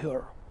glad with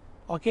her.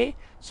 Okay?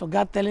 So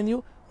God telling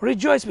you,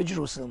 rejoice with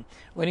Jerusalem.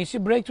 When you see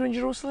breakthrough in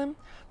Jerusalem,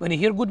 when you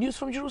hear good news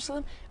from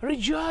Jerusalem,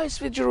 rejoice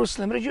with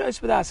Jerusalem,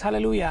 rejoice with us,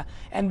 hallelujah,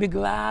 and be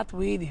glad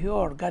with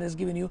her. God has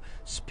given you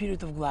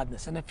spirit of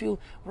gladness. And I feel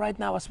right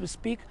now as we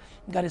speak,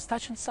 God is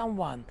touching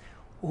someone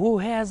who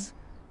has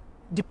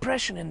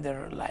depression in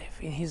their life,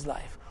 in his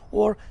life,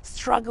 or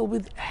struggle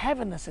with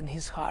heaviness in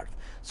his heart.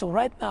 So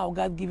right now,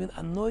 God given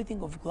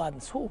anointing of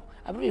gladness. Oh,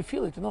 I really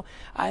feel it, you know,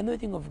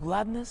 anointing of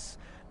gladness.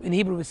 In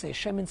Hebrew we say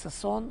Shemin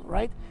Sason,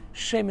 right?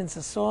 Shemin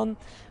Sason,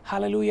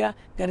 hallelujah.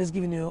 God is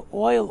giving you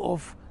oil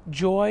of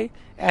joy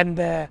and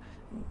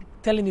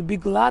telling you be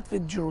glad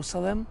with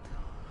Jerusalem.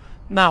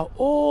 Now,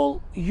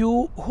 all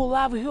you who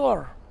love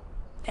her,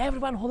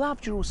 everyone who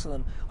loves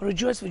Jerusalem,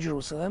 rejoice with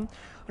Jerusalem.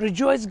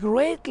 Rejoice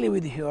greatly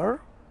with her.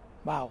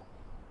 Wow.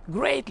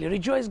 Greatly,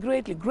 rejoice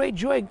greatly. Great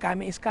joy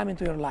is coming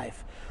to your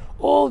life.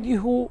 All you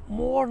who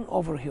mourn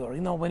over her,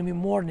 you know, when we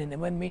mourning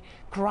and when we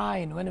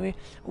crying, when we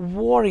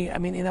worry, I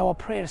mean, in our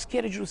prayers,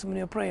 carry Jerusalem in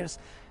your prayers,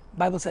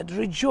 Bible said,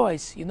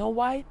 rejoice. You know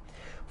why?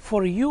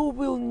 For you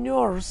will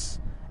nurse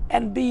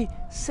and be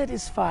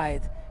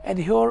satisfied at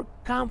her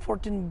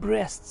comforting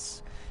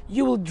breasts.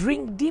 You will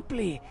drink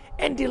deeply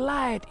and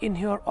delight in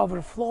her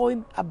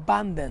overflowing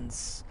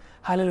abundance.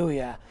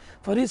 Hallelujah.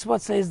 For this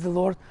what says the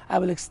Lord, I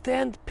will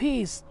extend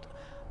peace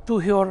to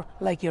her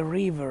like a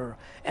river,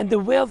 and the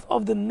wealth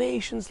of the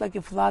nations like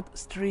a flood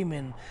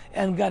streaming.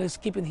 And God is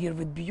keeping here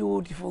with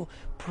beautiful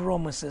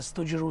promises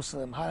to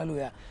Jerusalem.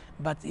 Hallelujah.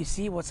 But you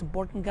see what's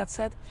important, God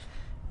said?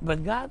 But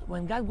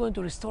when God going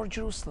to restore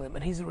Jerusalem,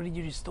 and he's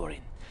already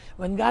restoring,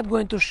 when God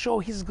going to show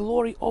his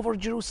glory over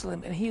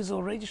Jerusalem, and he is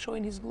already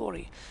showing his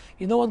glory,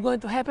 you know what's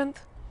going to happen?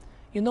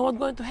 You know what's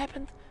going to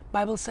happen?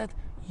 Bible said,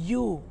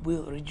 you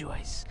will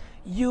rejoice.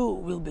 you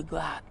will be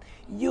glad.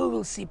 You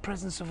will see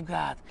presence of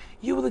God.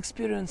 You will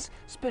experience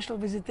special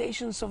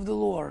visitations of the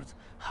Lord.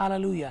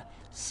 Hallelujah.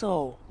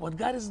 So what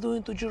God is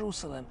doing to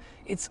Jerusalem,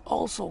 it's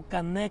also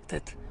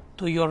connected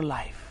to your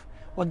life.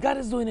 What God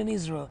is doing in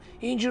Israel,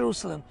 in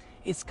Jerusalem,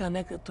 it's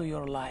connected to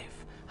your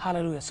life.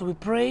 Hallelujah. So we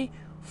pray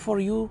for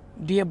you,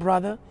 dear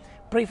brother.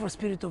 Pray for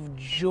spirit of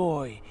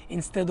joy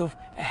instead of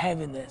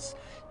heaviness.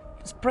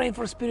 Praying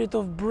for spirit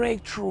of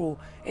breakthrough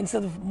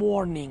instead of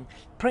mourning.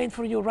 Praying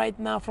for you right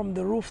now from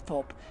the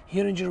rooftop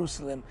here in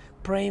Jerusalem.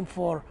 Praying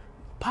for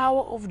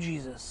power of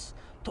Jesus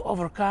to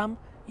overcome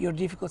your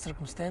difficult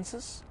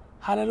circumstances.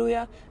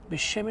 Hallelujah.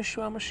 B'Shem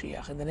Yeshua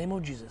Mashiach, in the name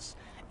of Jesus.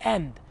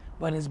 And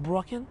when it's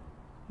broken,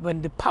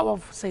 when the power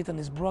of Satan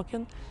is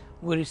broken,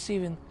 we're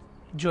receiving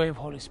joy of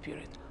Holy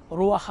Spirit.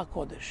 Ruach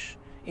HaKodesh.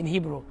 In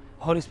Hebrew,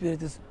 Holy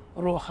Spirit is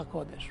Ruach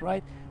HaKodesh,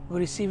 right? We're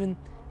receiving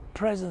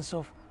presence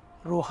of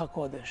Ruach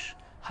HaKodesh.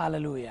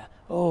 Hallelujah.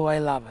 Oh, I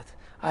love it.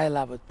 I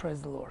love it.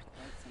 Praise the Lord.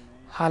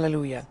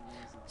 Hallelujah.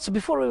 So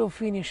before we will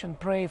finish and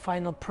pray,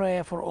 final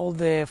prayer for all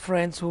the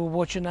friends who are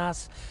watching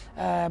us,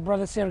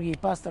 Brother Sergey,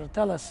 Pastor,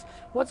 tell us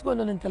what's going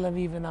on in Tel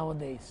Aviv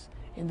nowadays,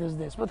 in these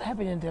days. What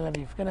happened in Tel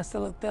Aviv? Can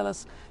you tell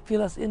us,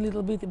 fill us in a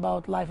little bit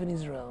about life in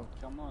Israel?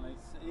 Come on,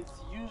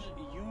 it's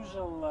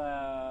usual.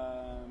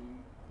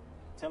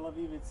 Tel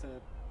Aviv, it's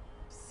a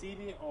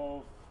city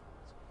of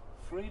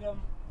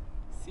freedom,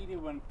 city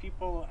when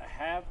people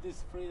have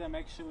this freedom.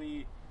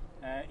 Actually,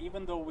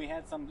 even though we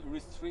had some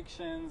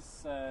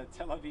restrictions,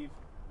 Tel Aviv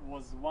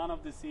was one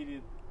of the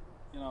cities,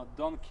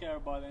 don't care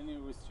about any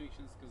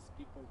restrictions because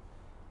people,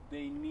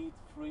 they need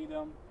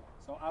freedom.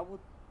 So I would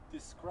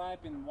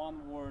describe in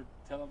one word,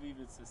 Tel Aviv,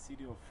 it's a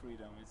city of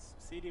freedom. It's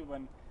a city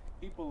when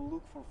people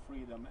look for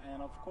freedom,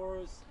 and of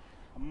course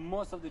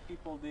most of the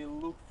people, they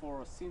look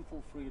for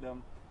sinful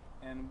freedom,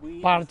 and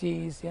we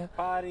Parties,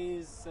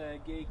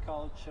 gay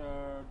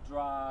culture,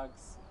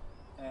 drugs,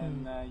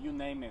 and you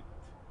name it.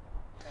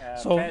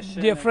 So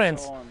Fashion dear and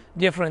friends, so on.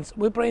 dear friends,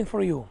 we're praying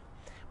for you,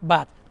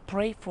 but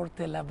pray for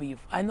Tel Aviv.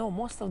 I know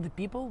most of the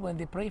people, when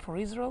they pray for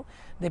Israel,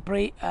 they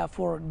pray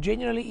for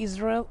generally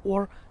Israel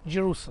or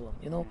Jerusalem,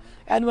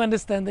 and we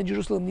understand that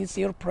Jerusalem needs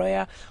your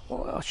prayer,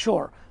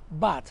 sure,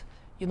 but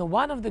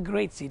one of the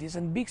great cities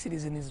and big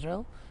cities in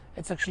Israel,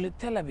 it's actually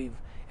Tel Aviv,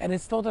 and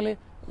it's totally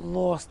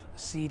lost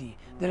city.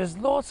 There is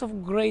lots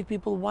of great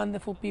people,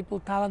 wonderful people,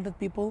 talented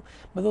people,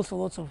 but also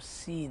lots of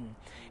sin.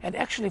 And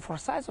actually, for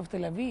size of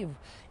Tel Aviv,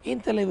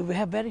 in Tel Aviv we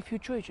have very few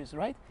churches,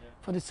 right? Yeah.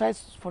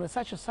 For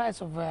such a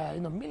size of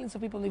millions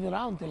of people live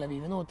around Tel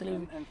Aviv, Tel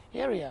Aviv And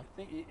area.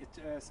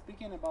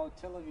 Speaking about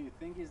Tel Aviv, the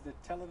thing is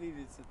that Tel Aviv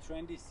is a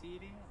trendy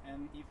city,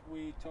 and if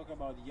we talk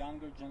about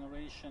younger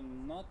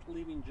generation not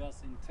living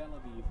just in Tel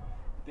Aviv,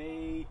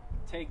 they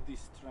take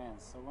these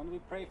trends. So when we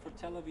pray for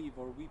Tel Aviv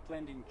or we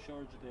plant in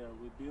church there,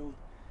 we build,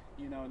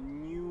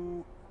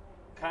 new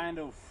kind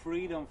of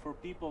freedom for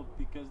people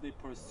because they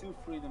pursue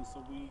freedom.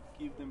 So we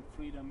give them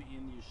freedom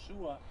in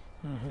Yeshua.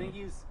 The thing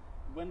is,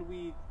 when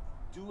we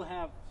do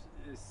have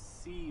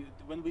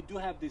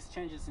these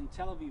changes in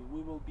Tel Aviv,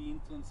 we will be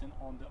influencing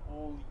on the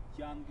all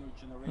younger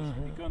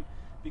generation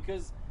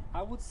because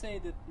I would say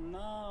that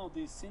now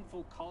the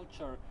sinful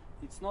culture,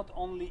 it's not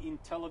only in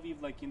Tel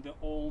Aviv, like in the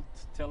old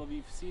Tel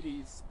Aviv city,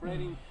 it's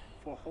spreading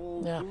for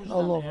whole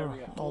all over,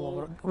 area. all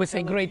over. We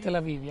say Great Tel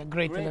Aviv,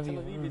 Great Tel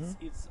Aviv.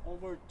 It's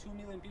over 2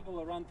 million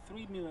people, around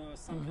 3 million or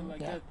something like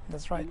that.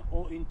 That's right.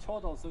 In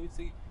total, so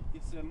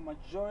it's a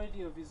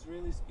majority of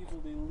Israelis people,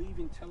 they live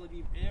in Tel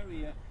Aviv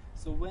area.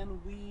 So when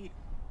we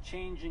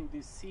changing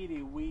this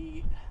city,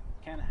 we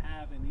can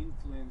have an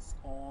influence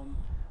on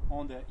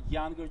the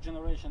younger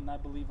generation. I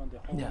believe on the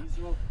whole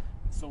Israel.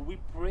 So we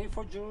pray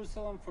for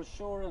Jerusalem for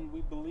sure, and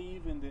we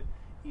believe in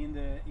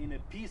the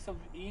peace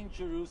in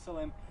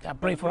Jerusalem.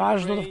 Pray for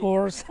Ashdod, of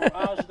course. For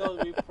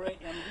Ashdod, we pray,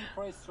 and we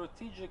pray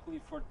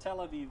strategically for Tel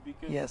Aviv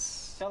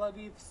because Tel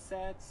Aviv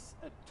sets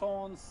a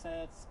tone,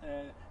 sets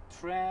a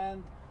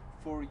trend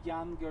for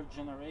younger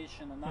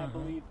generation, and I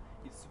believe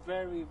it's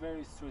very,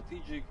 very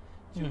strategic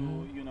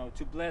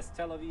to bless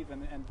Tel Aviv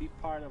and be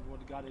part of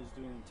what God is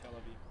doing in Tel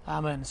Aviv.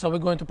 Amen. So we're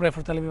going to pray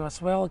for Tel Aviv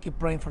as well. Keep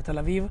praying for Tel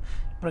Aviv.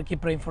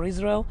 Keep praying for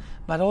Israel.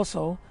 But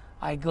also,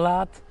 I'm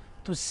glad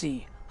to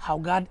see how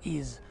God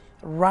is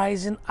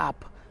rising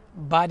up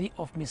body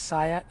of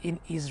Messiah in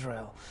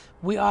Israel.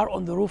 We are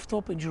on the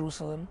rooftop in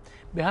Jerusalem.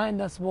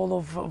 Behind us,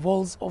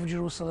 walls of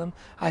Jerusalem.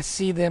 I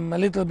see them a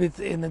little bit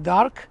in the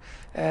dark.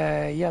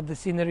 The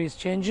scenery is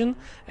changing.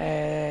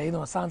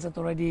 Sunset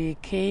already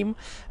came.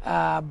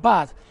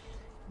 But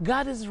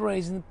God is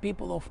raising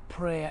people of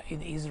prayer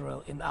in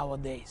Israel in our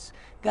days.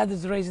 God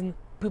is raising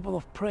people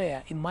of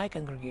prayer in my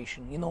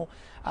congregation.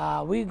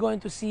 We're going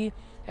to see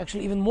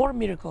actually even more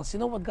miracles. You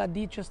know what God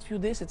did just a few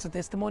days? It's a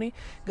testimony.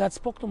 God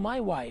spoke to my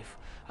wife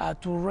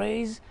to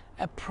raise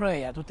a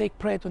prayer, to take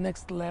prayer to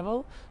next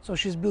level. So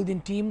she's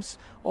building teams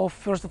of,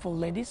 first of all,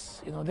 ladies.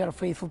 You know, they're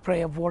faithful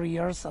prayer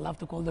warriors. I love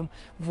to call them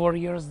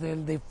warriors.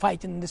 They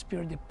fight in the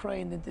spirit, they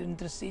pray, and they're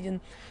interceding,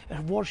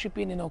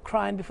 worshiping, you know,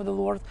 crying before the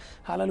Lord.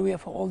 Hallelujah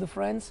for all the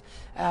friends.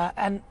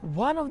 And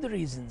one of the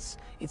reasons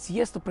it's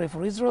yes to pray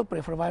for Israel, pray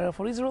for revival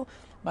for Israel,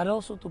 but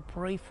also to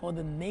pray for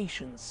the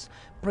nations.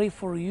 Pray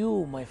for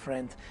you, my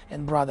friend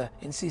and brother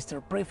and sister.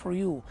 Pray for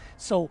you.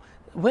 So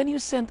when you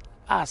send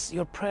us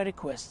your prayer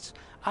requests,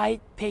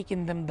 I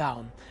taking them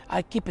down,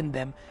 I keeping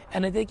them,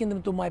 and I taking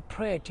them to my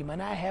prayer team.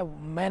 And I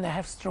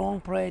have strong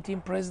prayer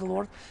team. Praise the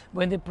Lord.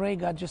 When they pray,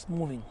 God just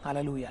moving.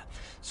 Hallelujah.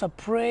 So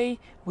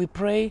we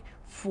pray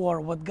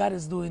for what God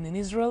is doing in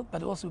Israel,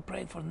 but also we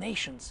pray for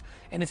nations.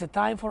 And it's a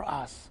time for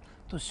us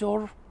to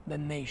serve the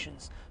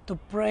nations, to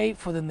pray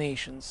for the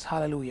nations.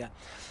 Hallelujah.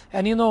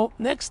 And you know,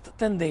 next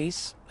 10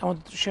 days, I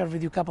want to share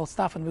with you a couple of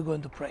stuff, and we're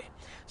going to pray.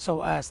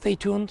 So stay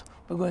tuned.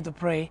 We're going to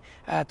pray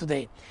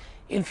today.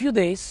 In few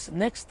days,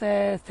 next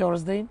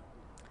Thursday,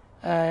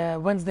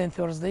 Wednesday and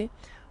Thursday,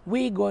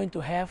 we're going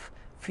to have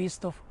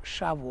Feast of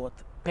Shavuot,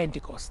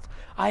 Pentecost.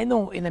 I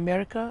know in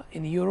America,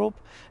 in Europe,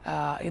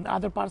 in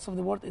other parts of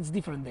the world, it's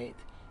different date,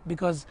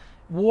 because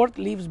world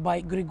lives by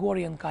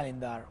Gregorian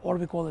calendar, or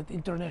we call it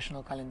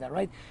international calendar,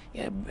 right?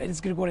 It's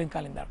Gregorian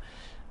calendar.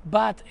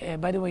 But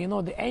by the way, you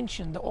know,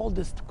 the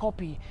oldest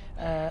copy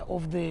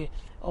of the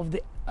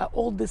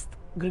oldest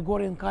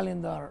Gregorian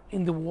calendar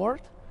in the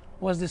world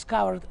was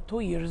discovered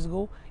 2 years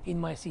ago in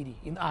my city,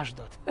 in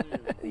Ashdod.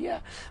 Yeah,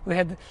 we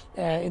had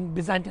in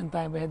Byzantine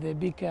time we had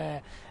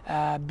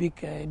a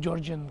big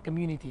Georgian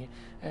community,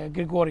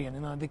 Gregorian. You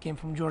know, they came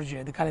from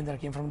Georgia. The calendar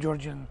came from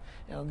Georgian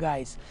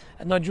guys,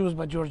 not Jews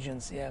but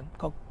Georgians. Yeah,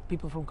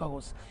 people from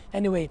Caucasus.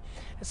 Anyway,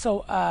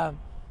 so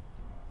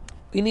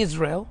in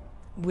Israel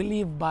we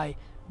live by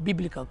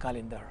biblical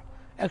calendar.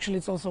 Actually,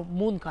 it's also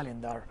moon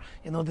calendar.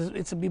 You know,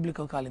 it's a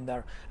biblical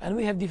calendar, and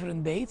we have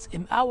different dates.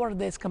 In our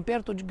days,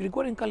 compared to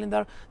Gregorian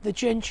calendar, they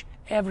change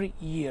every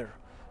year.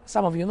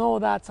 Some of you know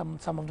that,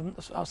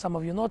 some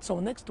of you not. So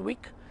next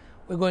week,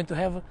 we're going to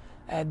have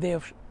a day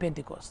of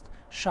Pentecost,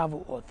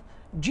 Shavuot.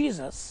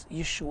 Jesus,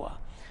 Yeshua,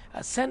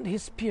 sent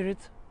His Spirit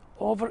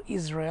over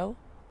Israel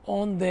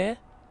on the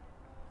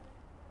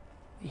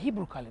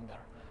Hebrew calendar,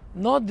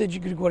 not the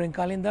Gregorian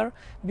calendar,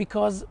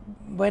 because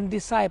when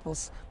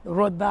disciples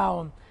wrote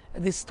down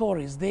these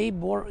stories, they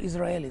were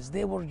Israelis,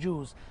 they were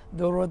Jews,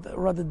 they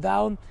wrote it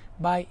down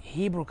by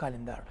Hebrew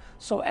calendar.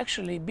 So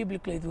actually,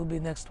 biblically, it will be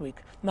next week.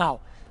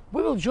 Now,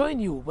 we will join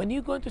you when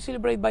you're going to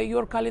celebrate by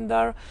your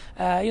calendar.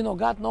 You know,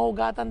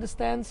 God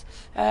understands.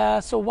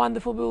 So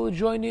wonderful, we will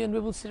join you and we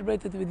will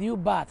celebrate it with you.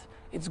 But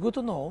it's good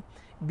to know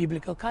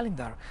biblical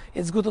calendar.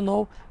 It's good to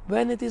know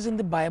when it is in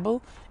the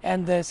Bible,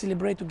 and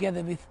celebrate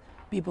together with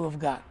people of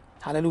God.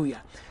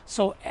 Hallelujah.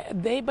 So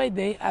day by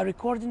day, I'm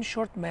recording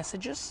short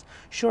messages,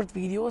 short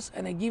videos,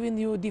 and I'm giving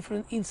you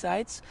different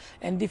insights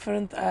and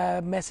different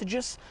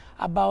messages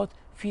about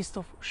Feast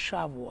of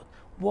Shavuot.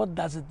 What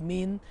does it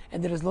mean?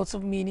 And there is lots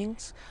of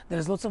meanings.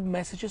 There's lots of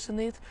messages in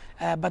it.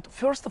 But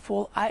first of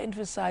all, I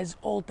emphasize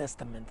Old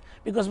Testament,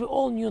 because we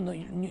all knew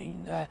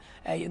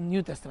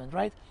New Testament,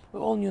 right? We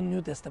all knew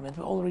New Testament.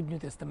 We all read New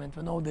Testament.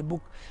 We know the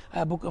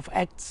book of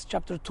Acts,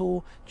 chapter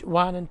 2,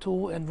 1 and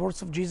 2, and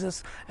words of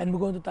Jesus, and we're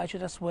going to touch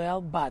it as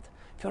well. But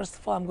first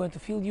of all, I'm going to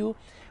fill you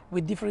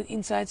with different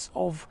insights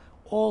of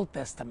Old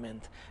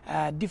Testament,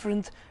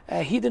 different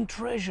hidden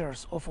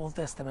treasures of Old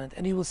Testament,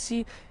 and you will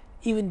see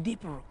even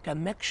deeper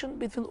connection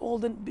between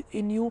old and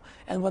new,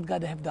 and what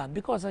God have done.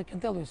 Because I can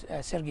tell you,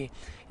 Sergey,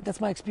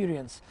 that's my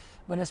experience.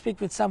 When I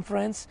speak with some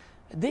friends,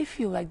 they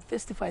feel like,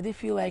 testify, they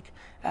feel like,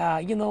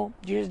 you know,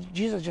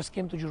 Jesus just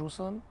came to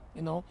Jerusalem,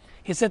 you know.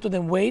 He said to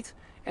them, wait,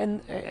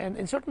 and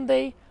in certain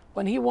day,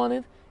 when He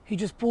wanted, He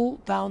just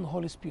pulled down the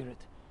Holy Spirit.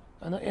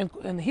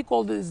 And He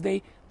called this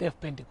day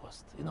of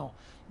Pentecost, you know,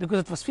 because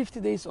it was 50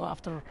 days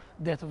after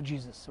death of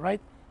Jesus,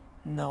 right?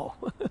 No.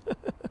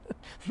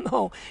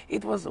 No,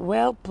 it was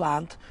well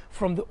planned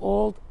from the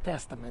Old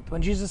Testament.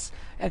 When Jesus,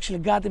 actually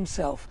God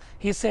Himself,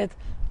 He said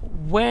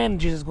when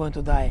Jesus is going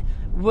to die,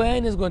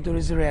 when He's going to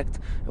resurrect,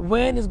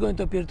 when He's going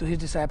to appear to His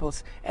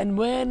disciples, and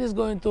when He's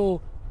going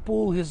to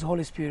pull His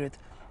Holy Spirit,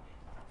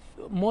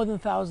 more than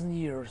 1,000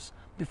 years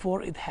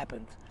before it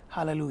happened.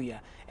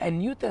 Hallelujah. A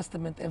New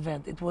Testament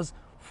event. It was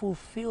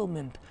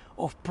fulfillment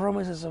of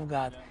promises of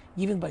God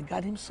given by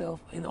God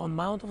Himself on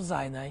Mount of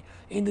Sinai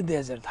in the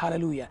desert.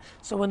 Hallelujah.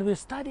 So when we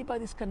study by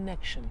this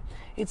connection,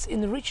 it's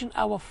enriching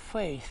our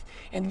faith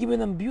and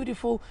giving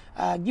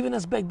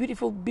us back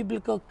beautiful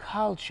biblical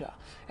culture,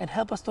 and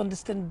help us to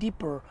understand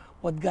deeper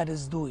what God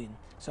is doing.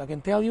 So I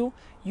can tell you,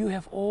 you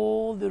have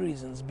all the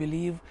reasons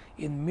believe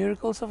in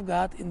miracles of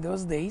God in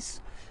those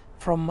days.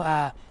 From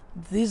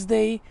this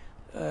day,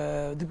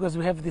 because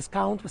we have this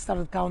count. We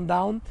started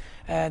countdown.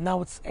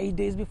 Now it's 8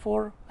 days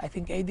before, I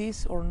think 8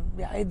 days, or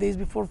yeah, 8 days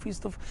before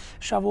Feast of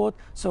Shavuot.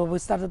 So we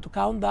started to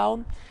count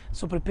down.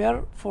 So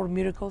prepare for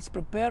miracles,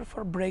 prepare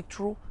for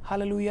breakthrough,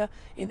 hallelujah,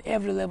 in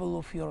every level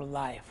of your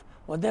life.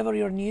 Whatever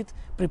your need,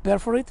 prepare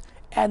for it.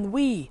 And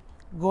we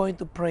going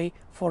to pray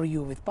for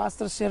you with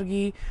Pastor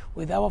Sergey,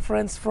 with our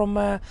friends from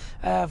our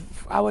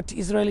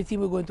Israeli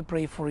team. We're going to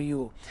pray for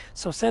you.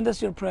 So send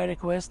us your prayer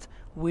request.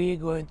 We're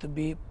going to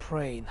be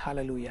praying.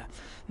 Hallelujah.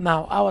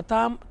 Now our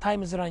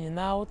time is running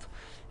out,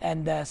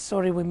 and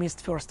sorry we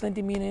missed first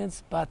 20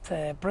 minutes, but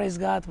praise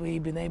God,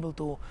 we've been able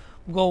to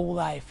go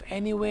live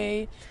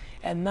anyway.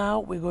 And now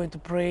we're going to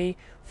pray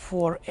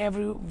for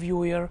every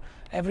viewer,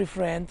 every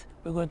friend.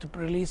 We're going to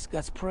release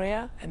God's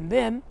prayer, and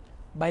then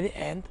by the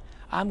end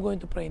I'm going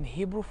to pray in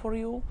Hebrew for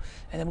you,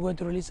 and I'm going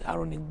to release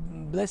our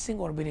blessing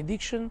or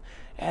benediction,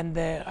 and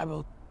I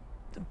will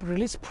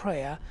release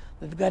prayer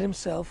that God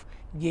Himself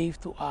gave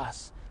to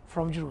us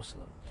from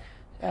Jerusalem.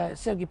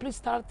 Sergey, please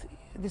start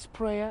this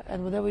prayer,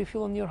 and whatever you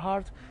feel on your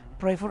heart,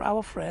 pray for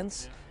our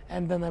friends,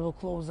 and then I will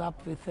close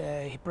up with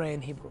prayer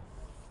in Hebrew.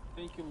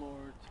 Thank you,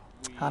 Lord.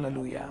 We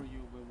Hallelujah. adore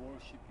you. We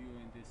worship you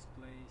in this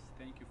place.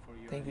 Thank you for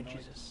your Thank you,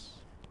 anointing. Jesus.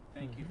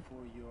 Thank you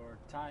for your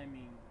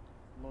timing,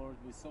 Lord.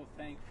 We're so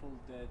thankful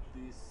that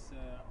this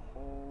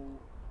whole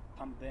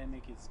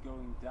pandemic is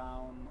going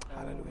down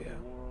all over Hallelujah.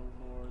 the world,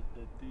 Lord.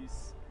 That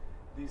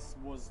this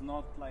was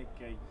not like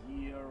a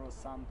year or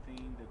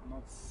something, that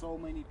not so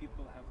many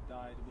people have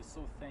died. We're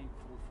so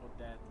thankful for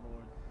that,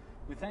 Lord.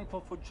 We're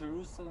thankful for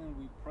Jerusalem.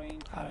 We're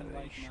praying for it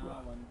right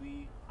Hallelujah. now, and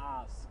we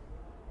ask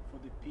for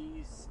the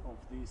peace of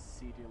this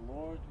city,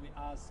 Lord. We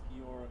ask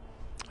your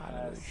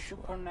Hallelujah.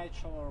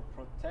 supernatural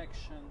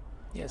protection.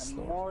 Yes, And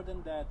Lord. more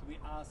than that, we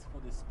ask for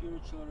the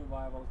spiritual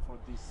revival for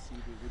this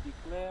city. We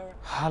declare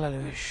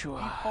Hallelujah, that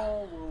Yeshua.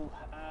 people will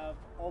have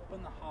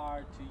open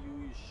heart to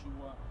you,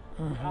 Yeshua.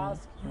 We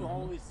ask you,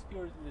 Holy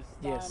Spirit, in this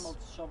time Yes. of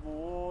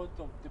Shavuot,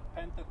 of the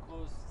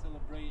Pentecost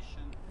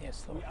celebration,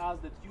 Yes, we Lord.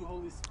 ask that you,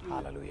 Holy Spirit,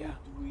 Hallelujah.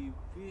 would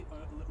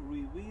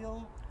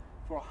reveal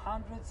for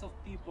hundreds of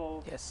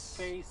people Yes.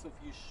 face of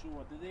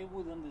Yeshua, that they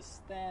would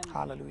understand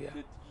Hallelujah.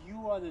 that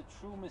you are the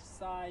true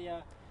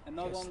Messiah, and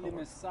not Yes, only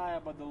Lord. Messiah,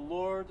 but the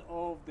Lord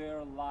of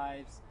their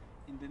lives.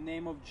 In the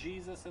name of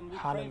Jesus, and we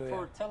pray Hallelujah.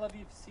 for Tel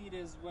Aviv city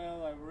as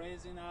well. I'm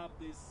raising up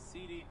this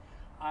city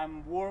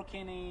I'm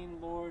working in,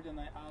 Lord, and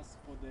I ask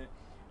for the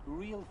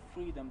real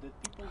freedom,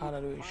 that people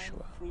Hallelujah, will find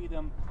Yeshua.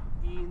 freedom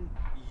in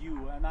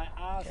you. And I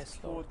ask Yes,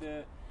 for Lord.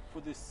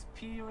 the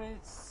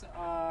spirits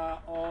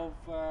of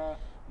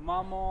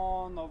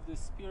mammon, of the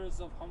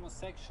spirits of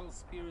homosexual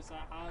spirits.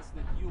 I ask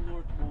that you,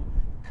 Lord, will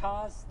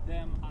cast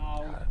them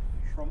out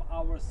from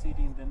our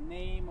city in the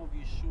name of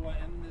Yeshua.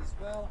 And as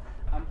well,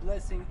 I'm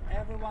blessing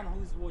everyone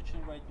who is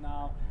watching right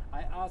now.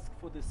 I ask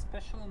for the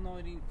special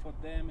anointing for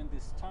them in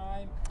this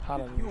time.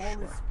 Hallelujah, That you,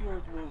 Holy Yeshua.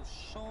 Spirit, will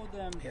show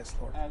them Yes,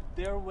 Lord.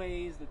 their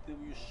ways, that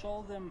you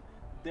show them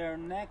their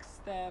next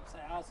steps.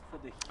 I ask for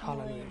the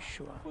Hallelujah, healing,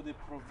 Yeshua. for the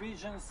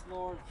provisions,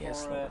 Lord,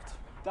 Yes, for Lord.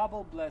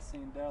 double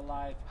blessing in their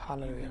life.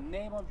 Hallelujah. In the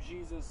name of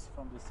Jesus,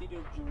 from the city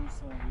of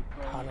Jerusalem, we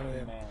pray.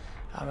 Hallelujah. Amen.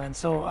 Amen.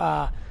 So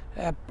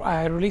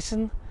I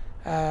listen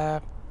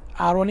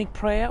Aaronic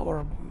prayer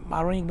or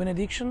Aaronic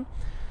benediction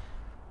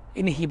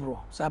in Hebrew.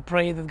 So I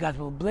pray that God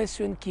will bless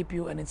you and keep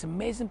you. And it's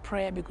amazing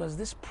prayer because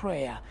this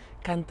prayer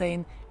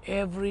contains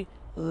every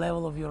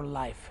level of your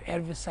life,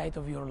 every side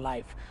of your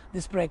life.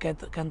 This prayer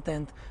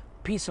contains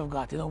peace of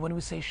God. You know, when we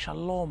say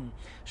shalom,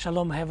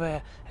 shalom have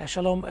a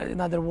shalom.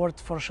 Another word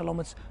for shalom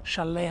is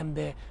shalem,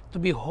 to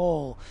be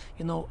whole.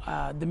 You know,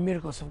 the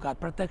miracles of God,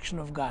 protection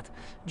of God,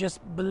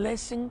 just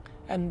blessing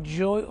and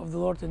joy of the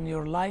Lord in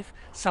your life,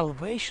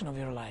 salvation of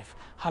your life.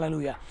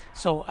 Hallelujah.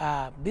 So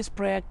this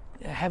prayer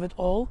have it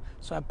all.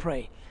 So I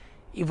pray,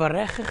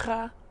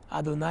 Ivarechecha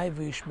Adonai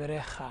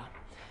v'yishmerecha,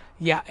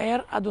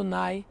 Ya'er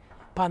Adonai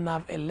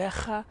panav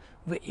elecha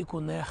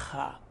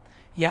ve'ikunecha,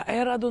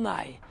 Ya'er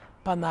Adonai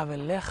panav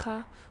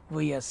elecha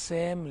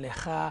v'yasem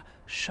lecha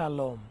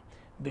shalom,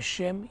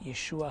 b'shem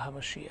Yeshua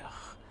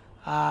HaMashiach.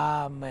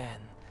 Amen.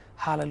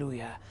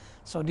 Hallelujah.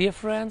 So dear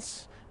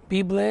friends,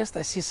 be blessed.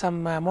 I see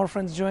some more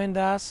friends joined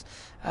us.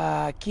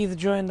 Keith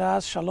joined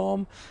us.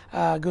 Shalom.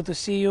 Good to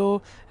see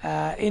you.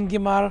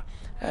 Ingimar,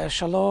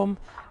 shalom.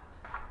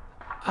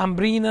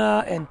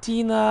 Ambrina and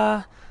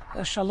Tina,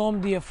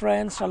 shalom, dear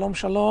friends. Shalom,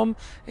 shalom.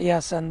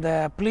 Yes, and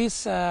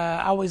please,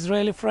 our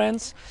Israeli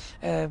friends,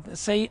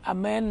 say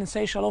amen and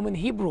say shalom in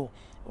Hebrew.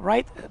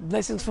 Write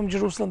blessings from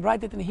Jerusalem.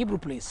 Write it in Hebrew,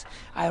 please.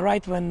 I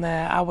write when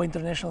our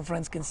international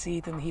friends can see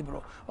it in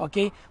Hebrew.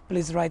 Okay,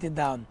 please write it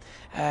down.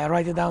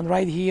 Write it down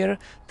right here.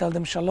 Tell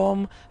them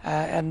shalom,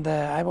 and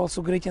I'm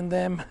also greeting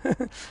them,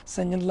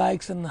 sending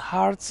likes and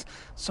hearts.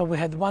 So we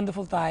had a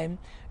wonderful time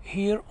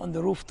here on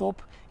the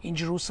rooftop in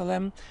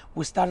Jerusalem.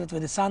 We started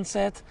with the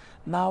sunset.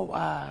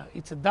 Now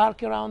it's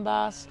dark around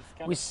us.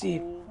 We see,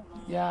 cool.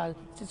 yeah,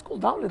 it's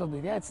cooled down a little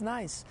bit. Yeah, it's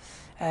nice.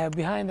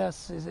 Behind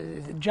us is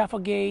Jaffa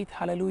Gate.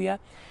 Hallelujah.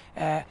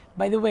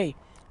 By the way,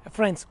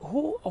 Friends,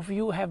 who of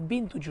you have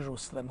been to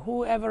Jerusalem?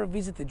 Whoever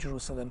visited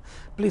Jerusalem,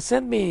 please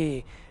send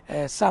me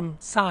some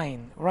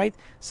sign, right?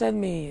 Send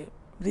me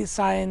this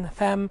sign,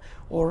 them,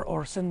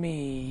 or send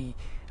me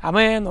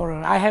amen, or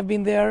I have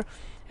been there.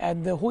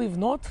 And who have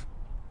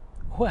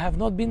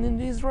not been in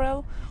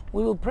Israel,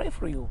 we will pray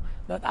for you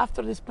that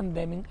after this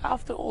pandemic,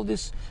 after all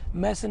this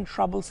mess and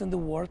troubles in the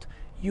world,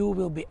 you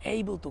will be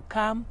able to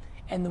come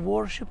and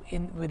worship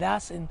with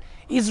us in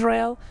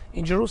Israel,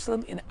 in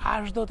Jerusalem, in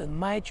Ashdod, in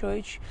my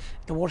church,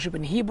 to worship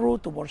in Hebrew,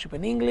 to worship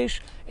in English,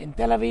 in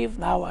Tel Aviv.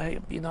 Now,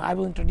 I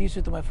will introduce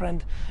you to my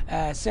friend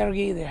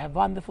Sergey. They have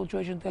wonderful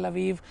church in Tel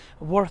Aviv,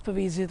 worth to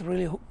visit,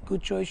 really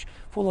good church,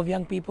 full of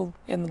young people,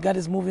 and God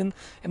is moving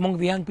among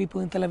the young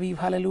people in Tel Aviv.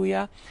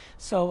 Hallelujah.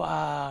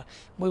 So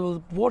we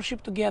will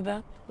worship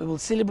together, we will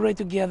celebrate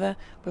together,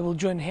 we will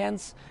join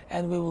hands,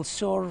 and we will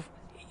serve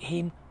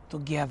Him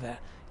together.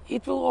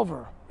 It will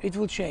over. It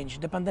will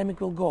change. The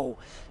pandemic will go,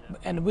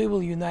 and we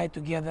will unite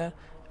together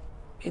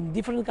in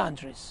different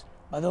countries,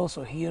 but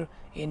also here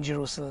in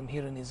Jerusalem,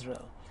 here in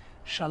Israel.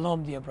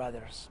 Shalom, dear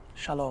brothers.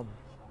 Shalom.